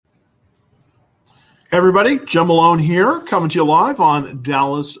Everybody, Jim Malone here, coming to you live on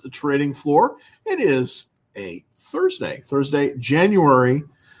Dallas Trading Floor. It is a Thursday, January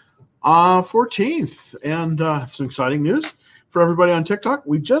 14th, and some exciting news for everybody on TikTok.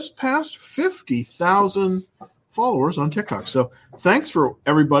 We just passed 50,000 followers on TikTok, so thanks for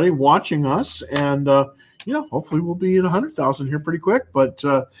everybody watching us, and hopefully we'll be at 100,000 here pretty quick, but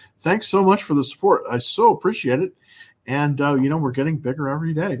thanks so much for the support. I so appreciate it. And, we're getting bigger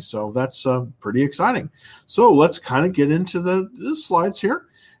every day. So that's pretty exciting. So let's kind of get into the slides here.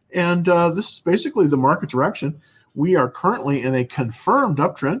 And this is basically the market direction. We are currently in a confirmed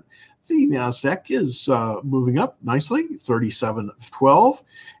uptrend. The NASDAQ is moving up nicely, 37.12.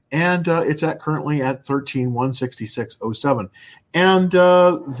 And it's currently at 13,166.07. And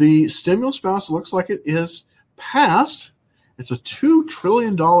the stimulus balance looks like it is passed. It's a $2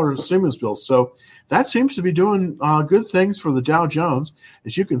 trillion stimulus bill. So that seems to be doing good things for the Dow Jones.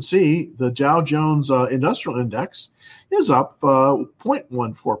 As you can see, the Dow Jones Industrial Index is up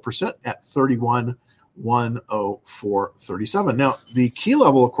 0.14% at 31,104.37. Now, the key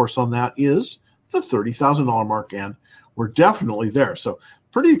level, of course, on that is the $30,000 mark, and we're definitely there. So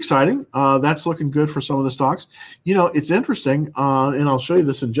pretty exciting. That's looking good for some of the stocks. It's interesting, and I'll show you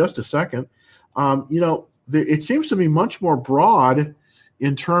this in just a second. It seems to be much more broad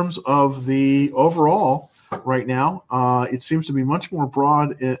in terms of the overall right now. It seems to be much more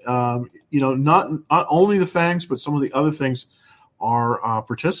broad. Not only the FANGs, but some of the other things are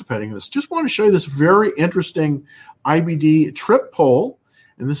participating in this. Just want to show you this very interesting IBD trip poll,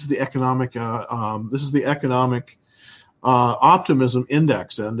 and this is the economic optimism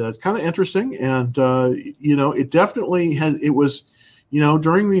index, and it's kind of interesting. And it definitely has. It was.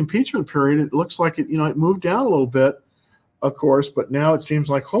 During the impeachment period, it looks like it moved down a little bit, of course, but now it seems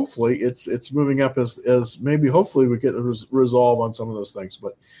like hopefully it's moving up as maybe hopefully we get a resolve on some of those things.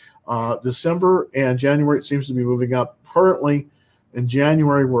 But December and January, it seems to be moving up. Currently, in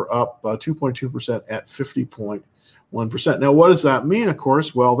January, we're up 2.2% at 50.1%. Now, what does that mean, of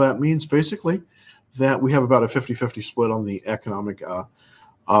course? Well, that means basically that we have about a 50-50 split on the economic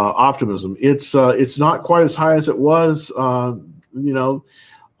optimism. It's not quite as high as it was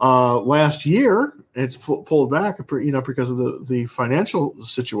last year. It's pulled back, because of the financial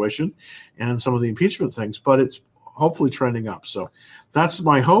situation and some of the impeachment things, but it's hopefully trending up. So that's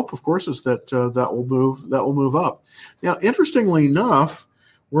my hope, of course, is that that will move up. Now, interestingly enough,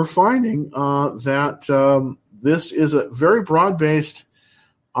 we're finding that this is a very broad-based,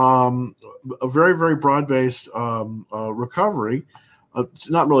 very broad-based recovery. It's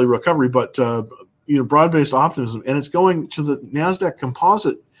not really recovery, but broad-based optimism, and it's going to the NASDAQ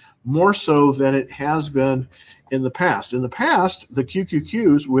composite more so than it has been in the past. In the past, the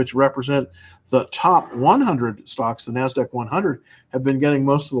QQQs, which represent the top 100 stocks, the NASDAQ 100, have been getting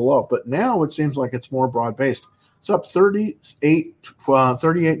most of the love, but now it seems like it's more broad-based. It's up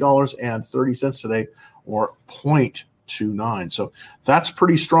 $38.30 today, or 0.29. So that's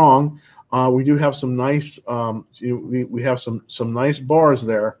pretty strong. We do have some nice, we have some nice bars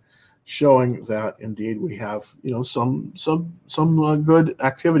there, showing that indeed we have some good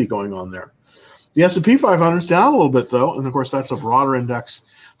activity going on there. The S&P 500 is down a little bit though, and of course that's a broader index,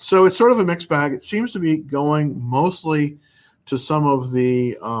 so it's sort of a mixed bag. It seems to be going mostly to some of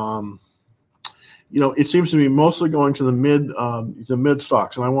the it seems to be mostly going to the mid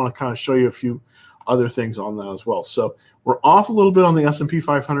stocks, and I want to kind of show you a few other things on that as well. So we're off a little bit on the S&P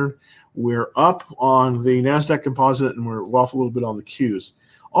 500. We're up on the NASDAQ composite, and we're off a little bit on the Qs.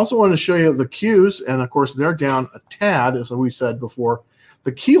 Also wanted to show you the Qs, and of course they're down a tad, as we said before.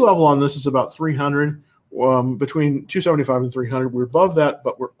 The key level on this is about 300, between 275 and 300. We're above that,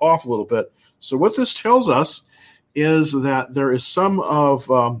 but we're off a little bit. So what this tells us is that there is some of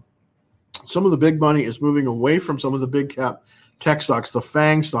the big money is moving away from some of the big cap tech stocks, the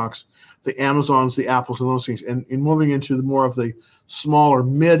FANG stocks, the Amazons, the Apples, and those things, and moving into more of the smaller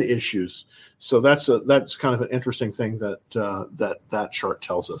mid issues. So that's kind of an interesting thing that chart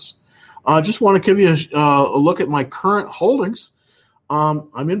tells us. I just want to give you a look at my current holdings.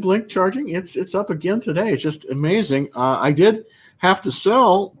 I'm in Blink Charging. It's up again today. It's just amazing. I did have to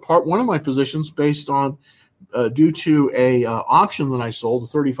sell one of my positions based on due to a option that I sold, the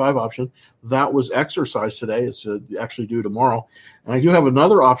 35 option that was exercised today. It's actually due tomorrow, and I do have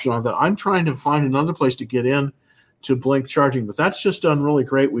another option on that. I'm trying to find another place to get in to Blink Charging, but that's just done really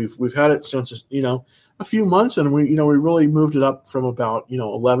great. We've had it since a few months, and we really moved it up from about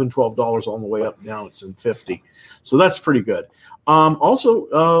 $11-12 on the way up. Now it's in 50, so that's pretty good.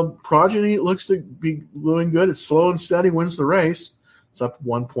 Also, Progeny looks to be doing good. It's slow and steady, wins the race. It's up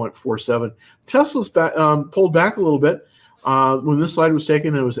 1.47. Tesla's pulled back a little bit. When this slide was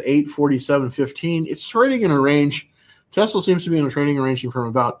taken, it was 847.15. It's trading in a range. Tesla seems to be in a trading ranging from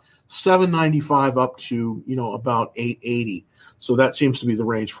about 795 up to about 880. So that seems to be the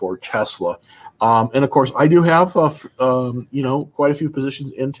range for Tesla. And of course, I do have quite a few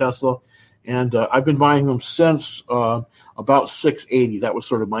positions in Tesla, and I've been buying them since about 680. That was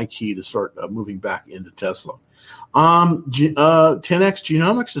sort of my key to start moving back into Tesla. 10x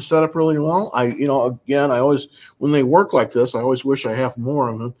Genomics is set up really well. I always, when they work like this, I always wish I have more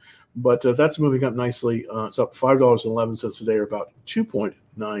of them, but that's moving up nicely. It's up $5.11 today, or about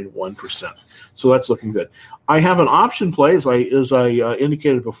 2.91%. So that's looking good. I have an option play, as I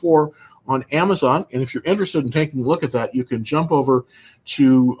indicated before, on Amazon, and if you're interested in taking a look at that, you can jump over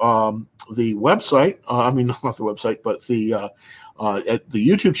to the website. Not the website, but the at the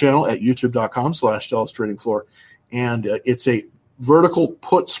YouTube channel at youtube.com/DallasTradingFloor. And it's a vertical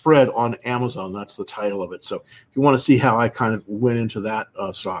put spread on Amazon. That's the title of it. So if you want to see how I kind of went into that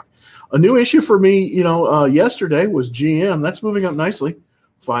stock. A new issue for me, yesterday was GM. That's moving up nicely,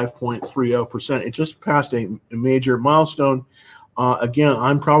 5.30%. It just passed a major milestone. Again,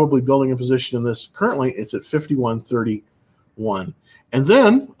 I'm probably building a position in this. Currently, it's at 51.31. And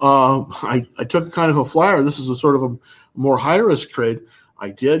then I took kind of a flyer. This is a sort of a more high-risk trade.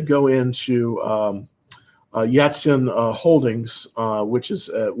 I did go into Yatsen Holdings, which is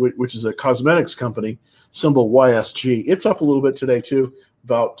a cosmetics company, symbol YSG. It's up a little bit today too,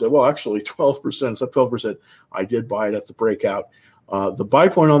 about 12%. It's up 12%. I did buy it at the breakout. The buy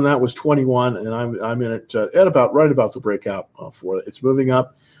point on that was 21, and I'm in it at about right about the breakout for it. It's moving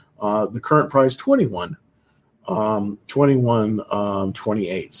up. The current price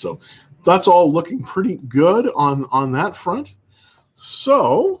 21.28. So that's all looking pretty good on that front.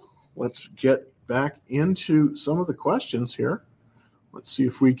 So let's get back into some of the questions here. Let's see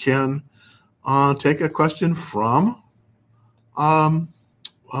if we can take a question from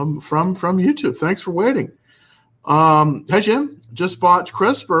YouTube. Thanks for waiting. Hey Jim, just bought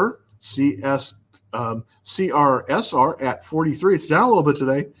CRISPR CRSR at 43. It's down a little bit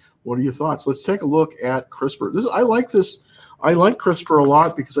today. What are your thoughts? Let's take a look at CRISPR. I like CRISPR a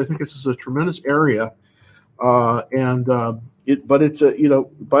lot because I think this is a tremendous area,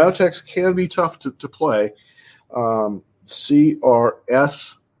 biotechs can be tough to play.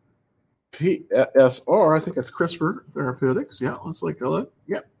 CRSPSR, I think that's CRISPR Therapeutics. Yeah, let's look at that.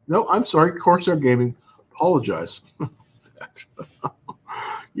 Yeah, no, I'm sorry, Corsair Gaming. Apologize.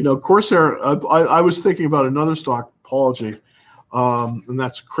 Corsair. I was thinking about another stock. Apology. And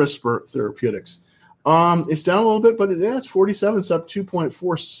that's CRISPR Therapeutics. It's down a little bit, but it's 47. It's up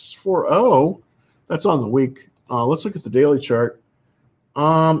 2.440. That's on the week. Let's look at the daily chart.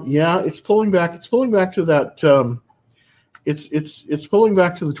 It's pulling back. It's pulling back to that. It's pulling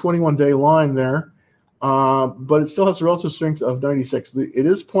back to the 21-day line there, but it still has a relative strength of 96. It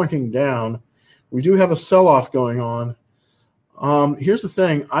is pointing down. We do have a sell-off going on. Here's the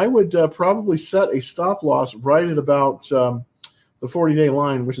thing. I would probably set a stop loss right at about the 40-day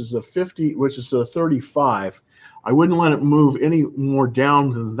line, which is a 50, which is a 35. I wouldn't let it move any more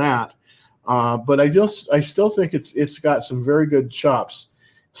down than that. But I still think it's got some very good chops.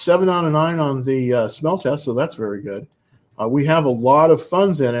 7 out of 9 on the smell test, so that's very good. We have a lot of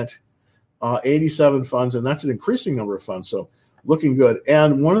funds in it, 87 funds, and that's an increasing number of funds, so looking good.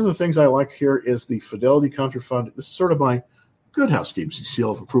 And one of the things I like here is the Fidelity Counter Fund. This is sort of my good housekeeping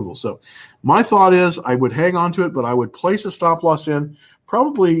seal of approval. So my thought is I would hang on to it, but I would place a stop loss in,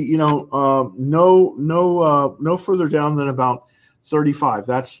 probably no further down than about 35.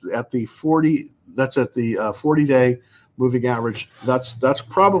 That's at the 40. That's at the 40-day moving average. That's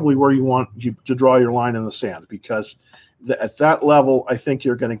probably where you want to draw your line in the sand, because at that level, I think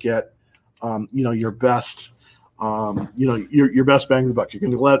you're going to get, your best, your best bang for the buck. You're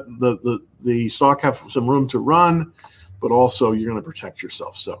going to let the stock have some room to run, but also you're going to protect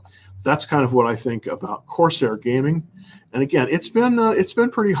yourself. So that's kind of what I think about Corsair Gaming. And again, it's been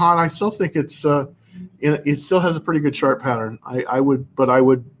pretty hot. I still think it still has a pretty good chart pattern. I would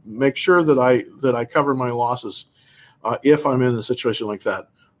make sure that I cover my losses if I'm in a situation like that.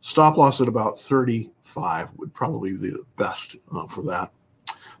 Stop loss at about 35 would probably be the best for that.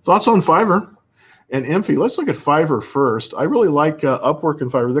 Thoughts on Fiverr and Emphy? Let's look at Fiverr first. I really like Upwork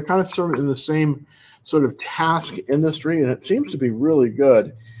and Fiverr. They're kind of sort of in the same sort of task industry, and it seems to be really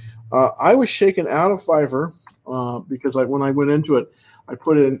good. I was shaken out of Fiverr because when I went into it, I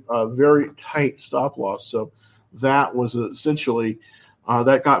put in a very tight stop loss. So that was essentially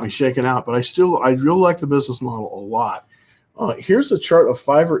that got me shaken out. But I really like the business model a lot. Here's the chart of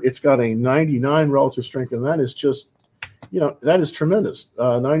Fiverr. It's got a 99 relative strength, and that is just, that is tremendous.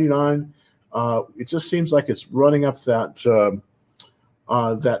 99. It just seems like it's running up that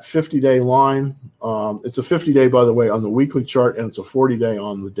 50-day line. It's a 50-day, by the way, on the weekly chart, and it's a 40-day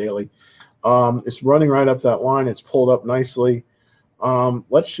on the daily. It's running right up that line. It's pulled up nicely.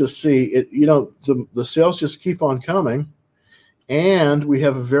 Let's just see it. The sales just keep on coming, and we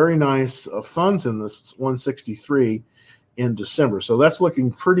have a very nice funds in this 163 in December. So that's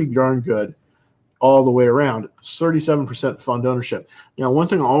looking pretty darn good all the way around. It's 37% fund ownership. Now, one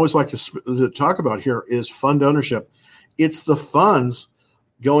thing I always like to talk about here is fund ownership. It's the funds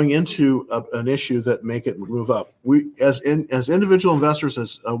going into an issue that make it move up. We, as individual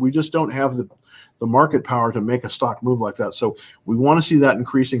investors, we just don't have the market power to make a stock move like that. So we want to see that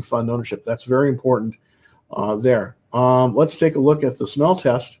increasing fund ownership. That's very important there. Let's take a look at the smell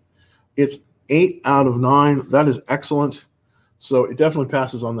test. It's 8 out of 9. That is excellent. So it definitely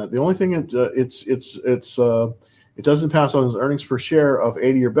passes on that. The only thing it doesn't pass on is earnings per share of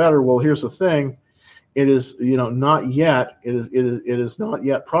 80 or better. Well, here's the thing. It is, not yet. It is not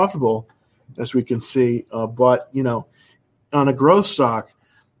yet profitable, as we can see. But on a growth stock,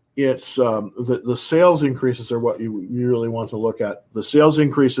 it's the sales increases are what you really want to look at. The sales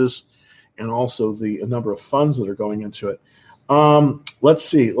increases, and also the number of funds that are going into it. Let's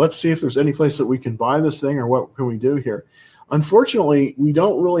see if there's any place that we can buy this thing, or what can we do here. Unfortunately, we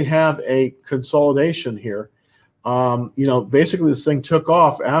don't really have a consolidation here. Basically this thing took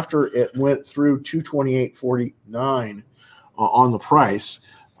off after it went through 228.49 on the price.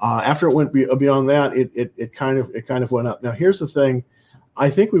 After it went beyond that, it kind of went up. Now here's the thing. I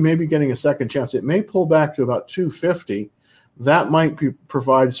think we may be getting a second chance. It may pull back to about 250. That might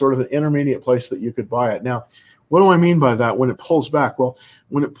provide sort of an intermediate place that you could buy it. Now, what do I mean by that when it pulls back? Well,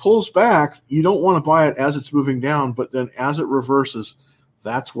 when it pulls back, you don't want to buy it as it's moving down, but then as it reverses,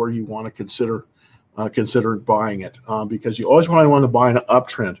 that's where you want to consider buying it, because you always want to buy an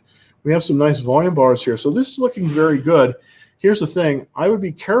uptrend. We have some nice volume bars here. So this is looking very good. Here's the thing. I would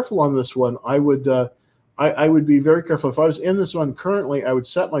be careful on this one. I would be very careful. If I was in this one currently, I would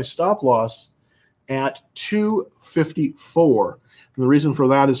set my stop loss at 254. And the reason for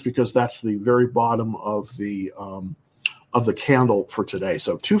that is because that's the very bottom of the candle for today.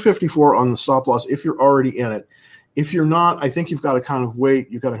 So 254 on the stop loss if you're already in it. If you're not, I think you've got to kind of wait.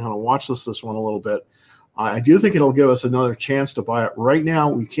 You've got to kind of watch this one a little bit. I do think it'll give us another chance to buy it. Right now,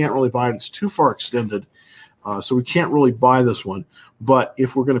 we can't really buy it. It's too far extended, so we can't really buy this one. But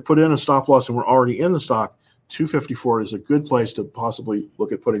if we're going to put in a stop loss and we're already in the stock, 254 is a good place to possibly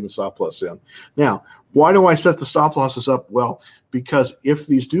look at putting the stop loss in. Now, why do I set the stop losses up? Well, because if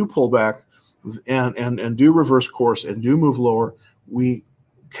these do pull back and do reverse course and do move lower, we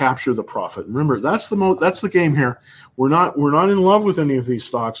capture the profit. Remember, that's the game here. We're not in love with any of these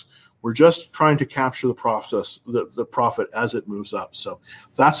stocks. We're just trying to capture the profit as it moves up. So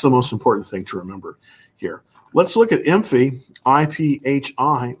that's the most important thing to remember here. Let's look at IMFI,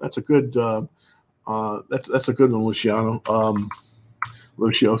 IPHI. That's a good that's a good one, Luciano.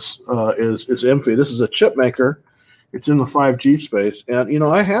 Lucios is IMFI. This is a chip maker. It's in the 5G space, and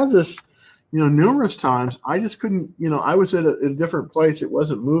I had this numerous times. I just couldn't. I was at a different place. It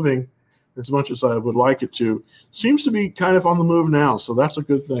wasn't moving as much as I would like it to. Seems to be kind of on the move now, so that's a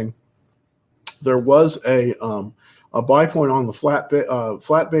good thing. There was a buy point on the flat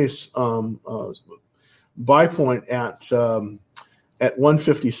base buy point at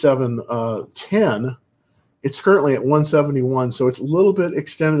 157.10. It's currently at 171, so it's a little bit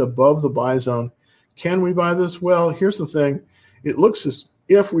extended above the buy zone. Can we buy this? Well, here's the thing. It looks as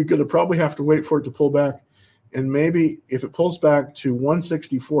if we're going to probably have to wait for it to pull back, and maybe if it pulls back to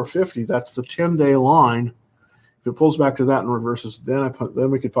 164.50, that's the 10-day line. If it pulls back to that and reverses, then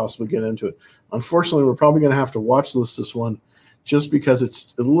we could possibly get into it. Unfortunately, we're probably going to have to watch this one, just because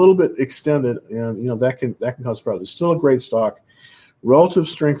it's a little bit extended, and that can cause problems. It's still a great stock. Relative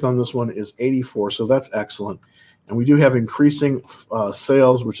strength on this one is 84, so that's excellent. And we do have increasing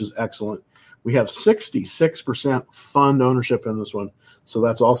sales, which is excellent. We have 66% fund ownership in this one, so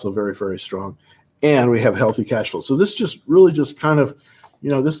that's also very, very strong. And we have healthy cash flow. So this just kind of,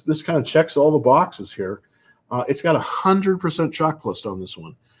 this kind of checks all the boxes here. It's got 100% checklist on this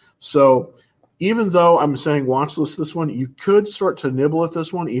one. So even though I'm saying watch this one, you could start to nibble at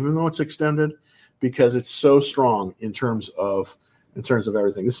this one, even though it's extended, because it's so strong in terms of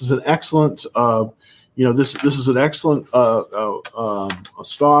everything. This is an excellent, this is an excellent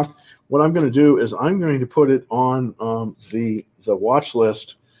stock. What I'm going to do is I'm going to put it on the watch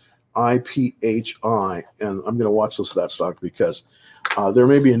list, IPHI, and I'm going to watch list that stock because there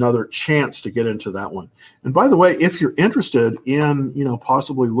may be another chance to get into that one. And by the way, if you're interested in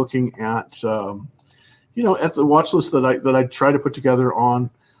possibly looking at at the watch list that I try to put together on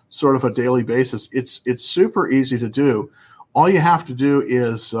sort of a daily basis. It's super easy to do. All you have to do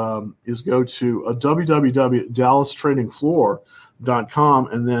is go to www.dallastradingfloor.com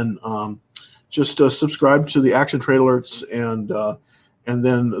and then just subscribe to the Action Trade Alerts, and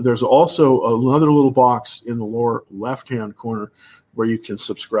then there's also another little box in the lower left-hand corner where you can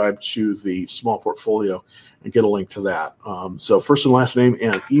subscribe to the small portfolio and get a link to that. So first and last name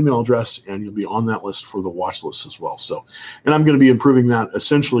and email address, and you'll be on that list for the watch list as well. So, and I'm going to be improving that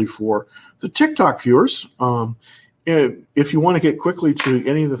essentially for the TikTok viewers. If you want to get quickly to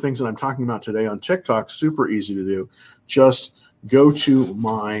any of the things that I'm talking about today on TikTok, super easy to do. Just go to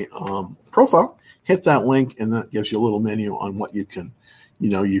my profile, hit that link, and that gives you a little menu on what you can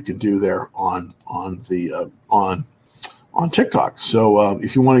do there on TikTok. So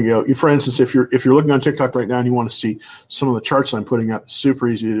if you want to go, for instance, if you're looking on TikTok right now and you want to see some of the charts I'm putting up, super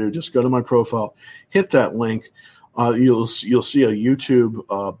easy to do. Just go to my profile, hit that link. You'll see a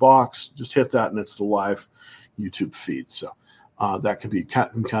YouTube box. Just hit that, and it's the live YouTube feed. So that could be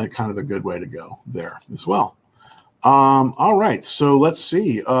kind of a good way to go there as well. All right. So let's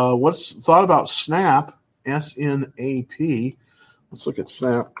see. What's thought about Snap, SNAP? Let's look at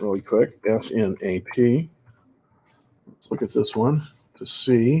Snap really quick. SNAP. Let's look at this one to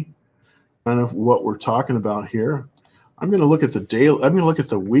see kind of what we're talking about here. I'm going to look at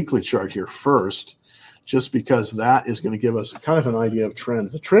the weekly chart here first, just because that is going to give us kind of an idea of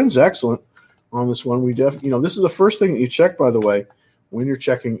trend. The trend's excellent on this one. This is the first thing that you check, by the way, when you're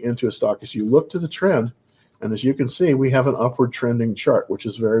checking into a stock, is you look to the trend. And as you can see, we have an upward trending chart, which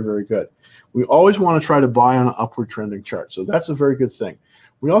is very, very good. We always want to try to buy on an upward trending chart. So that's a very good thing.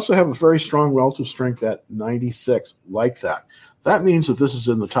 We also have a very strong relative strength at 96, like that. That means that this is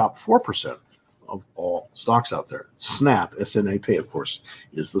in the top 4% of all stocks out there. SNAP, S-N-A-P, of course,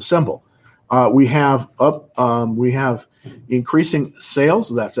 is the symbol. We have increasing sales.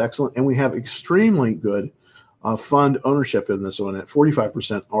 That's excellent. And we have extremely good fund ownership in this one at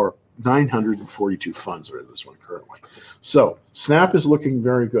 45%, or 942 funds are in this one currently. So Snap is looking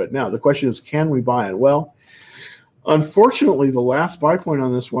very good. Now, the question is, can we buy it? Well, unfortunately, the last buy point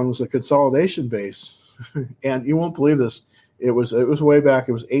on this one was a consolidation base. And you won't believe this. It was way back.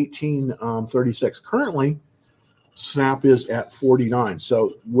 It was 1836. Currently, Snap is at 49.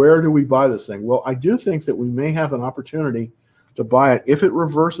 So where do we buy this thing? Well, I do think that we may have an opportunity to buy it if it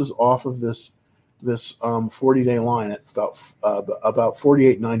reverses off of this 40-day line at about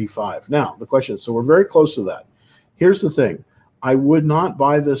 48.95. Now, the question is, so we're very close to that. Here's the thing. I would not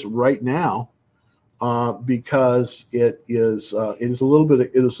buy this right now because it is a little bit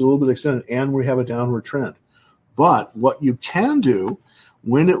extended, and we have a downward trend. But what you can do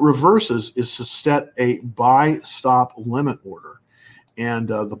when it reverses is to set a buy stop limit order. And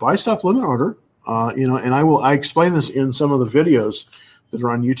the buy stop limit order, and I explain this in some of the videos that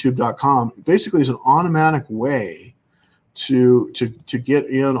are on youtube.com, basically is an automatic way to get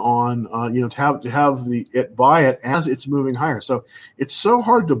in on, to have buy it as it's moving higher. So it's so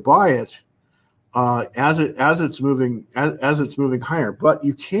hard to buy it as it's moving higher, but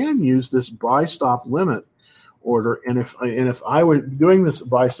you can use this buy stop limit order. And if I were doing this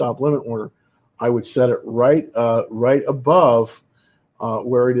buy stop limit order, I would set it right above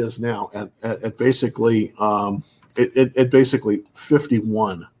where it is now at basically It basically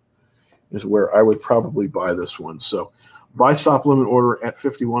 51 is where I would probably buy this one. So buy stop limit order at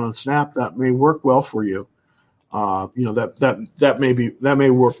 51 on Snap, that may work well for you. That may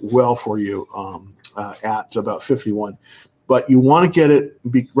work well for you at about 51. But you want to get it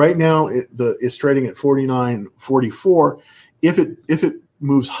right now. It's trading at 49.44. If it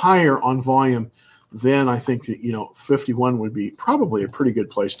moves higher on volume, then I think that 51 would be probably a pretty good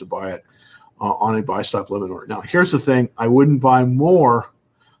place to buy it. On a buy stop limit order. Now, here's the thing: I wouldn't buy more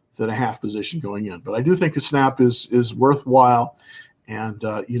than a half position going in, but I do think a Snap is worthwhile, and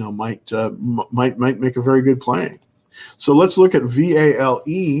might make a very good play. So let's look at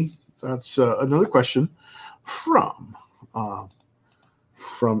VALE. That's another question from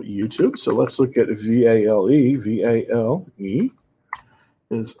YouTube. So let's look at VALE. VALE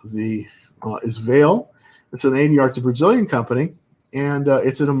is Vale. It's an ADR. It's a Brazilian company. And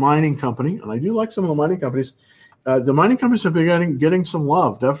it's in a mining company, and I do like some of the mining companies. The mining companies have been getting some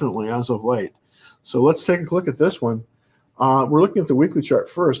love, definitely, as of late. So let's take a look at this one. We're looking at the weekly chart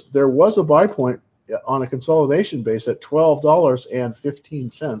first. There was a buy point on a consolidation base at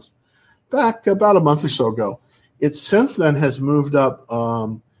 $12.15 back about a month or so ago. It since then has moved up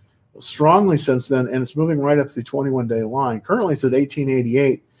strongly since then, and it's moving right up to the 21-day line. Currently, it's at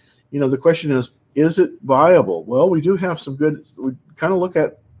 1888. The question is it viable? Well, we do have some good. We kind of look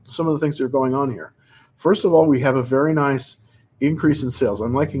at some of the things that are going on here. First of all, we have a very nice increase in sales.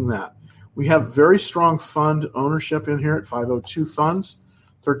 I'm liking that. We have very strong fund ownership in here at 502 funds.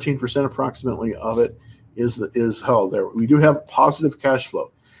 13% approximately of it is held there. We do have positive cash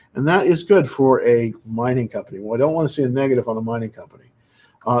flow, and that is good for a mining company. Well, I don't want to see a negative on a mining company.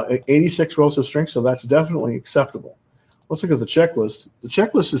 86 relative strength, so that's definitely acceptable. Let's look at the checklist. The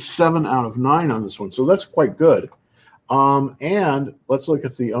checklist is 7 out of 9 on this one, so that's quite good. And let's look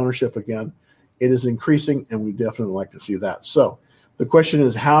at the ownership again. It is increasing, and we definitely like to see that. So the question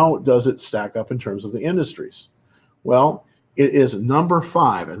is, how does it stack up in terms of the industries? Well, it is number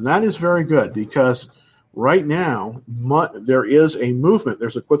 5, and that is very good because right now there is a movement.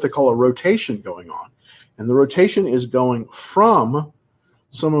 There's what they call a rotation going on, and the rotation is going from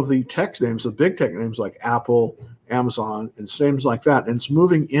some of the tech names, the big tech names like Apple, Amazon, and names like that, and it's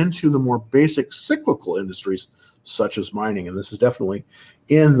moving into the more basic cyclical industries such as mining, and this is definitely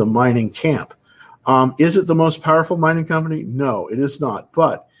in the mining camp. Is it the most powerful mining company? No, it is not.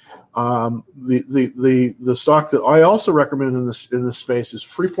 But the stock that I also recommend in this space is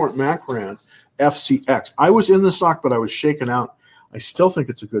Freeport-McMoRan FCX. I was in the stock, but I was shaken out. I still think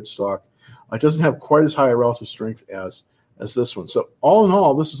it's a good stock. It doesn't have quite as high a relative strength as this one. So all in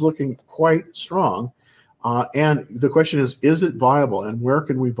all, this is looking quite strong. And the question is it viable, and where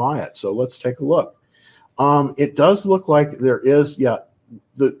can we buy it? So let's take a look. It does look like there is,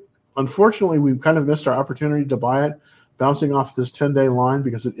 unfortunately, we've kind of missed our opportunity to buy it, bouncing off this 10-day line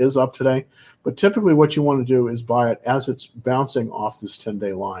because it is up today. But typically what you want to do is buy it as it's bouncing off this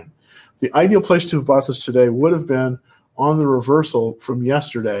 10-day line. The ideal place to have bought this today would have been on the reversal from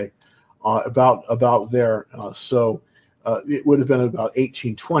yesterday, about there. So it would have been about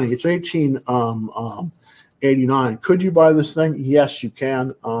 1820. It's 1889. Could you buy this thing? Yes, you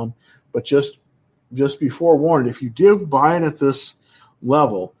can. But just be forewarned, if you do buy it at this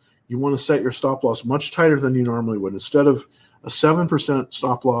level, you want to set your stop loss much tighter than you normally would. Instead of a 7%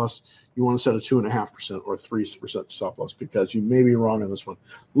 stop loss, you want to set a 2.5% or 3% stop loss because you may be wrong on this one.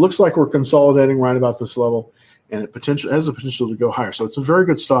 Looks like we're consolidating right about this level, and it has the potential to go higher. So it's a very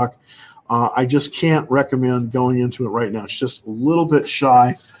good stock. I just can't recommend going into it right now. It's just a little bit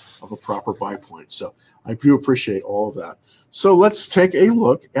shy of a proper buy point. So I do appreciate all of that. So let's take a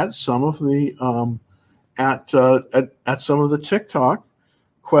look at some of the at some of the TikTok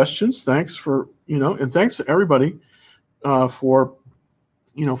questions. Thanks for and thanks to everybody for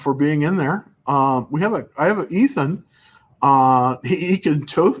being in there. I have an Ethan. He can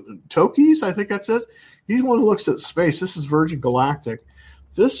Tokis, I think that's it. He's one who looks at space. This is Virgin Galactic.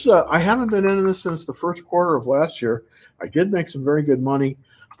 This I haven't been in this since the first quarter of last year. I did make some very good money,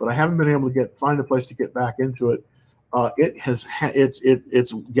 but I haven't been able to find a place to get back into it. It's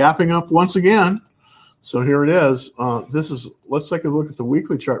gapping up once again. So here it is. Let's take a look at the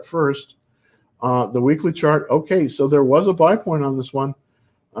weekly chart first. The weekly chart. Okay, so there was a buy point on this one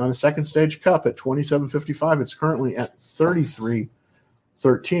on a second stage cup at 27.55. It's currently at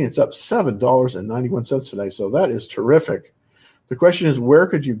 33.13. It's up $7.91 today. So that is terrific. The question is, where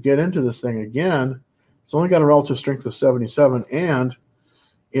could you get into this thing again? It's only got a relative strength of 77, and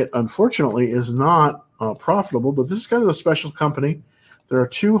it unfortunately is not profitable. But this is kind of a special company. There are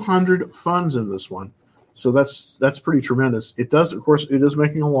 200 funds in this one, so that's pretty tremendous. It does, of course, it is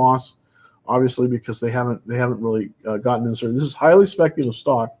making a loss, obviously, because they haven't really gotten in. So this is highly speculative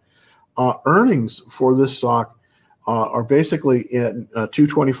stock. Earnings for this stock are basically in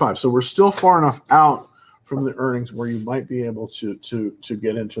 225. So we're still far enough out from the earnings where you might be able to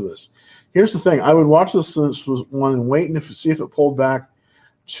get into this. Here's the thing: I would watch this one and wait and see if it pulled back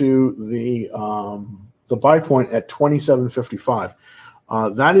to the buy point at 27.55.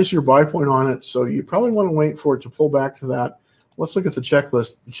 That is your buy point on it. So you probably want to wait for it to pull back to that. Let's look at the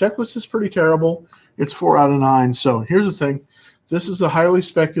checklist. The checklist is pretty terrible. It's 4 out of 9. So here's the thing: this is a highly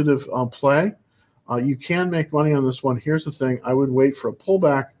speculative play. You can make money on this one. Here's the thing: I would wait for a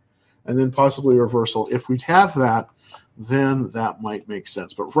pullback and then possibly a reversal. If we have that, then that might make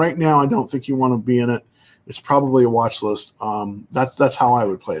sense. But right now, I don't think you want to be in it. It's probably a watch list. That's how I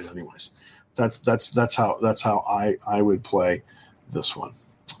would play it, anyways. That's how I would play this one.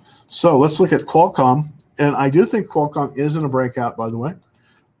 So let's look at Qualcomm, and I do think Qualcomm is in a breakout. By the way,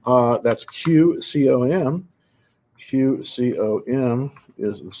 that's QCOM. QCOM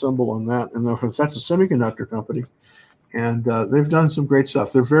is the symbol on that, and that's a semiconductor company. And they've done some great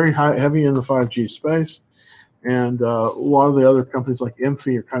stuff. They're very heavy in the 5G space, and a lot of the other companies like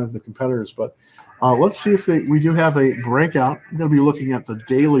Imphy are kind of the competitors. But let's see if we do have a breakout. I'm going to be looking at the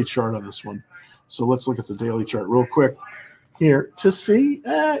daily chart on this one. So let's look at the daily chart real quick here to see.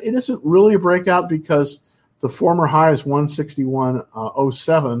 It isn't really a breakout because the former high is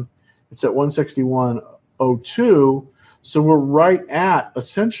 161.07. It's at 161.02. So we're right at,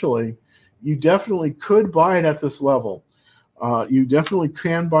 essentially, you definitely could buy it at this level. You definitely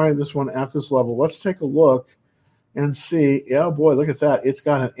can buy this one at this level. Let's take a look and see. Yeah, boy, look at that. It's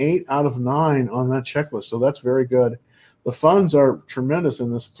got an 8 out of 9 on that checklist, so that's very good. The funds are tremendous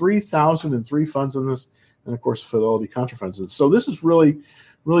in this, 3,003 funds in this, and, of course, Fidelity Contra funds. So this is really,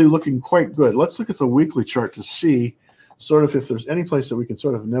 really looking quite good. Let's look at the weekly chart to see sort of if there's any place that we can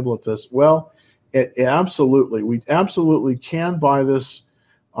sort of nibble at this. Well, we absolutely can buy this.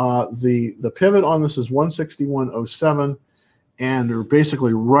 The pivot on this is 161.07, and they're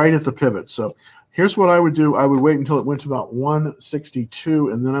basically right at the pivot. So here's what I would do. I would wait until it went to about 162,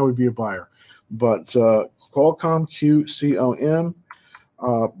 and then I would be a buyer. But Qualcomm, QCOM,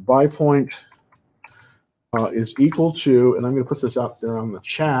 buy point is equal to, and I'm going to put this out there on the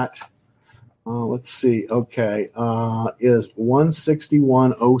chat. Let's see. Okay, is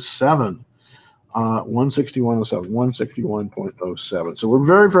 161.07. 161.07, 161.07. So we're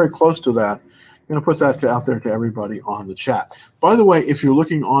very, very close to that. I'm going to put that out there to everybody on the chat. By the way, if you're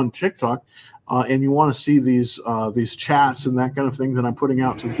looking on TikTok and you want to see these chats and that kind of thing that I'm putting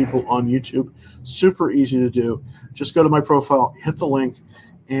out to the people on YouTube, super easy to do. Just go to my profile, hit the link,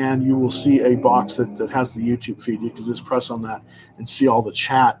 and you will see a box that has the YouTube feed. You can just press on that and see all the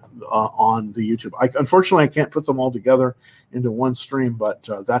chat on the YouTube. Unfortunately, I can't put them all together into one stream, but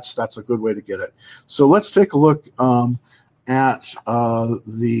that's a good way to get it. So let's take a look at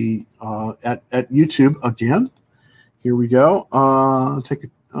YouTube again. Here we go.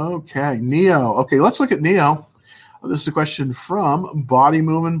 Okay, NIO. Okay, let's look at NIO. This is a question from Body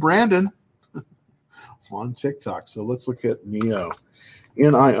Moving Brandon on TikTok. So let's look at NIO.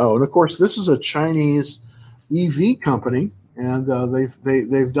 NIO, and of course, this is a Chinese EV company, and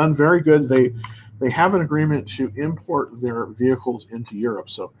they've done very good. They have an agreement to import their vehicles into Europe,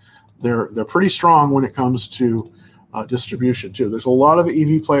 so they're pretty strong when it comes to distribution too. There's a lot of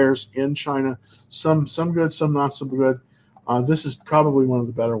EV players in China, some good, some not so good. This is probably one of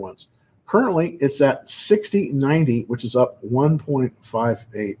the better ones. Currently, it's at 60.90, which is up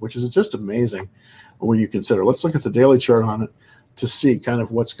 1.58, which is just amazing when you consider. Let's look at the daily chart on it to see kind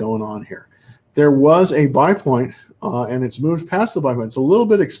of what's going on here. There was a buy point, and it's moved past the buy point. It's a little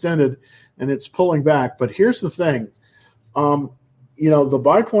bit extended, and it's pulling back. But here's the thing. The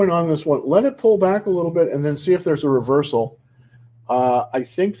buy point on this one, let it pull back a little bit and then see if there's a reversal. I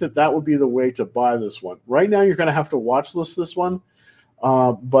think that would be the way to buy this one. Right now, you're going to have to watch this one.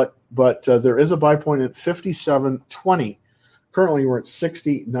 But there is a buy point at 57.20. Currently, we're at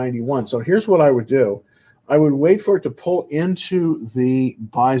 60.91. So here's what I would do. I would wait for it to pull into the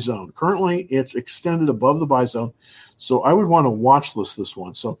buy zone. Currently, it's extended above the buy zone, so I would want to watch this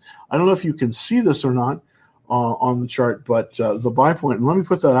one. So I don't know if you can see this or not on the chart, but the buy point, and let me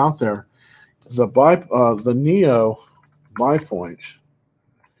put that out there. The NIO buy point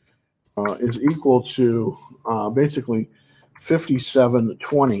is equal to basically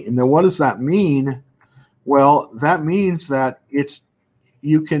 57.20. And now, what does that mean? Well, that means that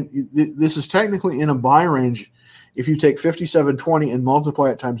this is technically in a buy range. If you take 57.20 and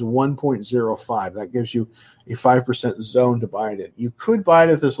multiply it times 1.05, that gives you a 5% zone to buy it in. You could buy it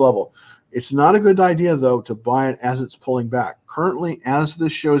at this level. It's not a good idea, though, to buy it as it's pulling back. Currently, as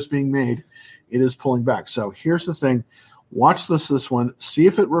this show is being made, it is pulling back. So here's the thing. Watch this one. See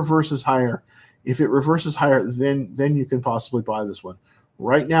if it reverses higher. If it reverses higher, then you can possibly buy this one.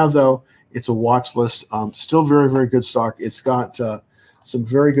 Right now, though, it's a watch list. Still very, very good stock. It's got some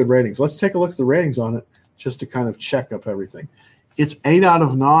very good ratings. Let's take a look at the ratings on it just to kind of check up everything. It's 8 out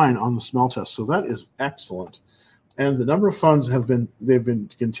of 9 on the smell test, so that is excellent. And the number of funds they've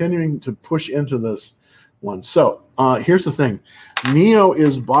been continuing to push into this one. So here's the thing. NIO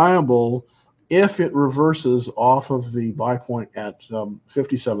is buyable if it reverses off of the buy point at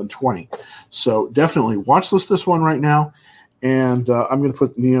 57.20. So definitely watch list this one right now. And I'm going to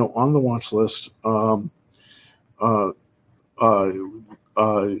put NIO on the watch list. And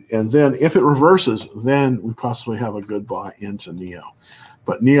then if it reverses, then we possibly have a good buy into NIO.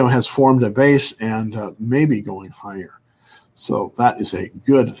 But NIO has formed a base and maybe going higher. So that is a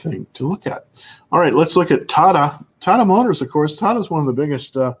good thing to look at. All right, let's look at Tata. Tata Motors, of course. Tata is one of the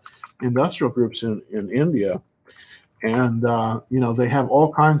biggest industrial groups in India. And, they have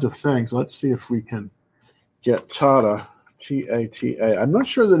all kinds of things. Let's see if we can get Tata, T-A-T-A. I'm not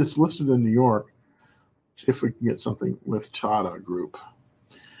sure that it's listed in New York. Let's see if we can get something with Tata Group.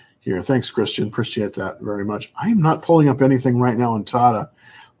 Here, thanks, Christian. Appreciate that very much. I am not pulling up anything right now on Tata.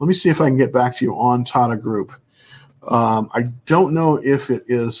 Let me see if I can get back to you on Tata Group. I don't know if it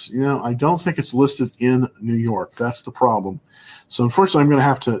is, I don't think it's listed in New York. That's the problem. So unfortunately, I'm going to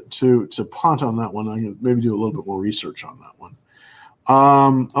have to punt on that one. I'm going to maybe do a little bit more research on that one.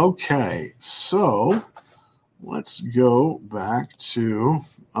 Okay, so let's go back to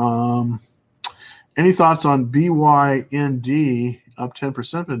any thoughts on BYND up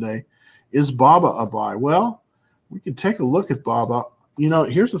 10% today? Is BABA a buy? Well, we can take a look at BABA.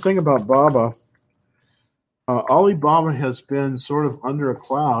 Here's the thing about BABA. Alibaba has been sort of under a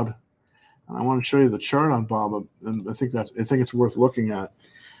cloud. I want to show you the chart on BABA, and I think it's worth looking at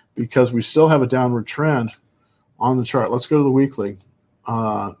because we still have a downward trend on the chart. Let's go to the weekly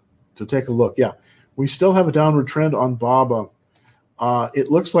to take a look. Yeah, we still have a downward trend on BABA. It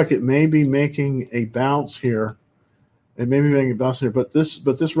looks like it may be making a bounce here. It may be making a bounce here, but this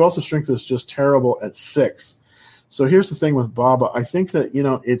relative strength is just terrible at 6. So here's the thing with BABA. I think that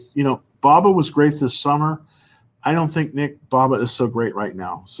BABA was great this summer. I don't think, Nick, BABA is so great right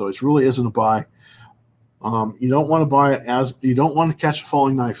now. So it really isn't a buy. You don't want to buy it you don't want to catch a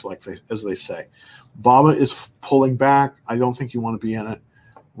falling knife, as they say. BABA is pulling back. I don't think you want to be in it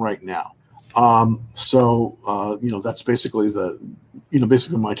right now. That's basically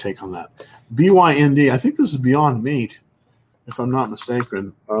basically my take on that. BYND, I think this is Beyond Meat, if I'm not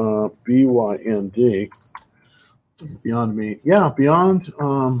mistaken. BYND, Beyond Meat. Yeah, Beyond.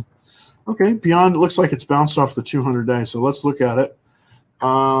 Okay, Beyond, it looks like it's bounced off the 200-day, so let's look at it.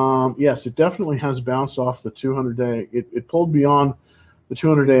 Yes, it definitely has bounced off the 200-day. It pulled beyond the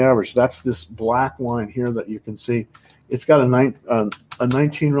 200-day average. That's this black line here that you can see. It's got a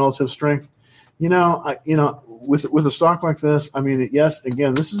 19 relative strength. With a stock like this, I mean, yes,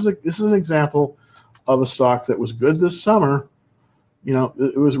 again, this is an example of a stock that was good this summer.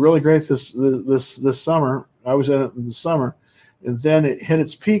 It was really great this summer. I was in it in the summer. And then it hit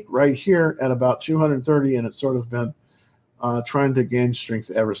its peak right here at about 230, and it's sort of been trying to gain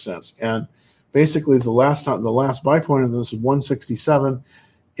strength ever since. And basically, the last buy point of this is 167.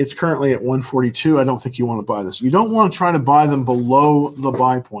 It's currently at 142. I don't think you want to buy this. You don't want to try to buy them below the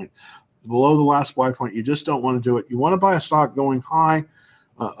buy point, below the last buy point. You just don't want to do it. You want to buy a stock going high,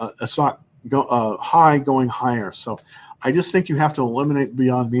 high going higher. So I just think you have to eliminate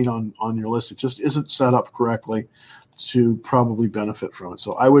Beyond Meat on your list. It just isn't set up correctly to probably benefit from it.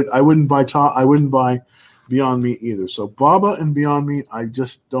 So I wouldn't buy Beyond Meat either. So BABA and Beyond Meat, I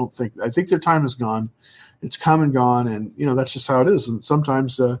just don't think. I think their time is gone. It's come and gone, and that's just how it is. And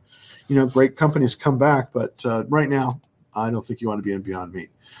sometimes great companies come back, but right now I don't think you want to be in Beyond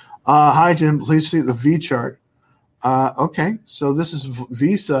Meat. Hi Jim, please see the V chart. Okay, so this is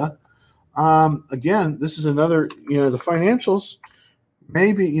Visa. Again, this is another. The financials.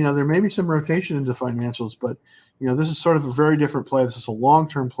 Maybe there may be some rotation into financials, but this is sort of a very different play. This is a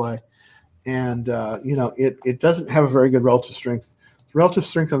long-term play, and it doesn't have a very good relative strength. The relative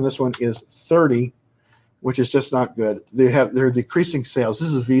strength on this one is 30, which is just not good. They're decreasing sales.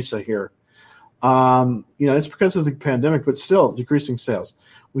 This is Visa here. It's because of the pandemic, but still decreasing sales.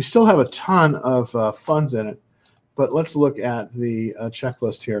 We still have a ton of funds in it, but let's look at the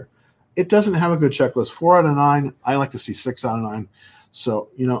checklist here. It doesn't have a good checklist. 4 out of 9. I like to see 6 out of 9. So,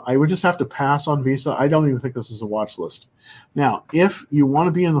 I would just have to pass on Visa. I don't even think this is a watch list. Now, if you want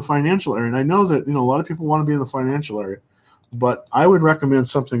to be in the financial area, and I know that, a lot of people want to be in the financial area, but I would recommend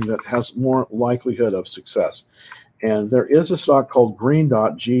something that has more likelihood of success. And there is a stock called Green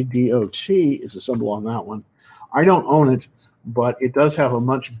Dot, GDOT is the symbol on that one. I don't own it, but it does have a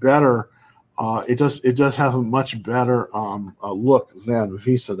much better look than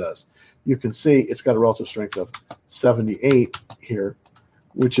Visa does. You can see it's got a relative strength of 78 here,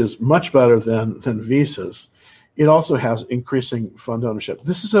 which is much better than Visa's. It also has increasing fund ownership.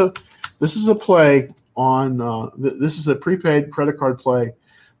 This is a play on this is a prepaid credit card play.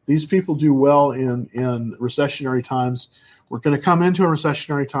 These people do well in recessionary times. We're going to come into a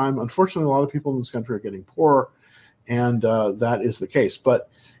recessionary time. Unfortunately, a lot of people in this country are getting poorer, and that is the case. But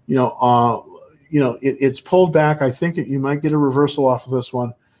it's pulled back. I think you might get a reversal off of this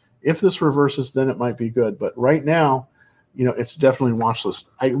one. If this reverses, then it might be good. But right now, it's definitely watch list.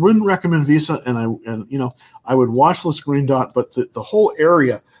 I wouldn't recommend Visa, and I would watch list Green Dot. But the whole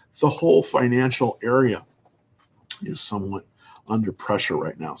area, the whole financial area, is somewhat under pressure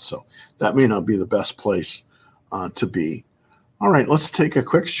right now. So that may not be the best place to be. All right, let's take a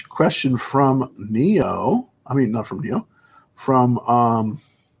quick question from Neo. I mean, not from Neo, from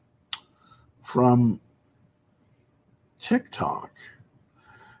TikTok.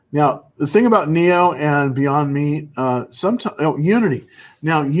 Now, the thing about Neo and Beyond Meat, Unity.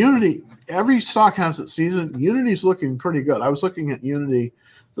 Now, Unity, every stock has its season. Unity's looking pretty good. I was looking at Unity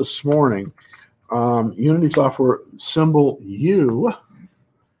this morning. Unity Software, symbol U.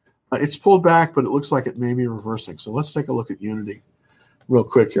 It's pulled back, but it looks like it may be reversing. So let's take a look at Unity real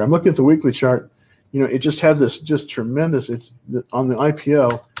quick here. I'm looking at the weekly chart. It just had this tremendous, it's on the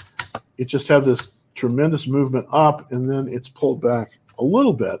IPO, it just had this tremendous movement up, and then it's pulled back a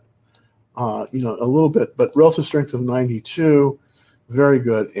little bit, a little bit, but relative strength of 92, very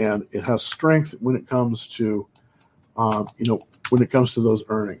good. And it has strength when it comes to, when it comes to those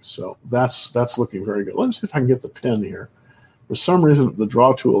earnings. So that's looking very good. Let me see if I can get the pin here. For some reason, the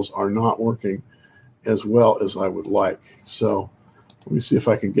draw tools are not working as well as I would like. So let me see if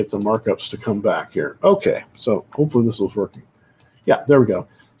I can get the markups to come back here. Okay, so hopefully this was working. Yeah, there we go.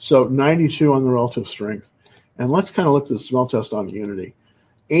 So 92 on the relative strength. And let's kind of look at the smell test on Unity.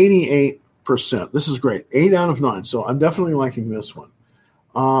 88%. This is great. 8 out of 9. So I'm definitely liking this one.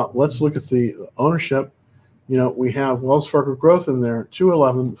 Let's look at the ownership. We have Wells Fargo Growth in there,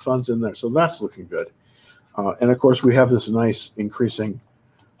 211 funds in there. So that's looking good. And of course, we have this nice increasing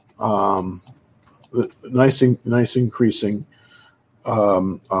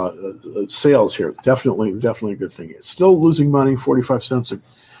sales here. Definitely a good thing. It's still losing money, 45 cents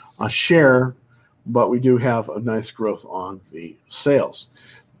a share, but we do have a nice growth on the sales.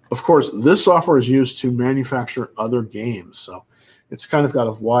 Of course, this software is used to manufacture other games, so it's kind of got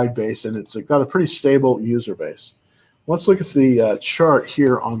a wide base, and it's got a pretty stable user base. Let's look at the chart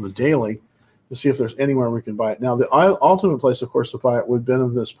here on the daily to see if there's anywhere we can buy it. Now, the ultimate place, of course, to buy it would have been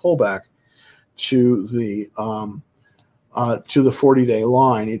of this pullback to the 40-day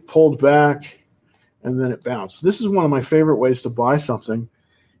line. It pulled back, and then it bounced. This is one of my favorite ways to buy something,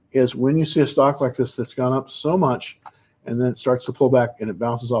 is when you see a stock like this that's gone up so much, and then it starts to pull back and it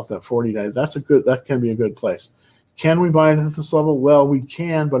bounces off that 40-day. That can be a good place. Can we buy it at this level? Well, we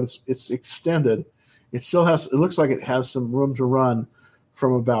can, but it's extended. It still has. It looks like it has some room to run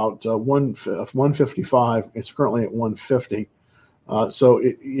from about 155. It's currently at 150. So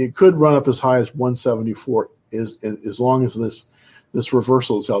it could run up as high as 174 as long as this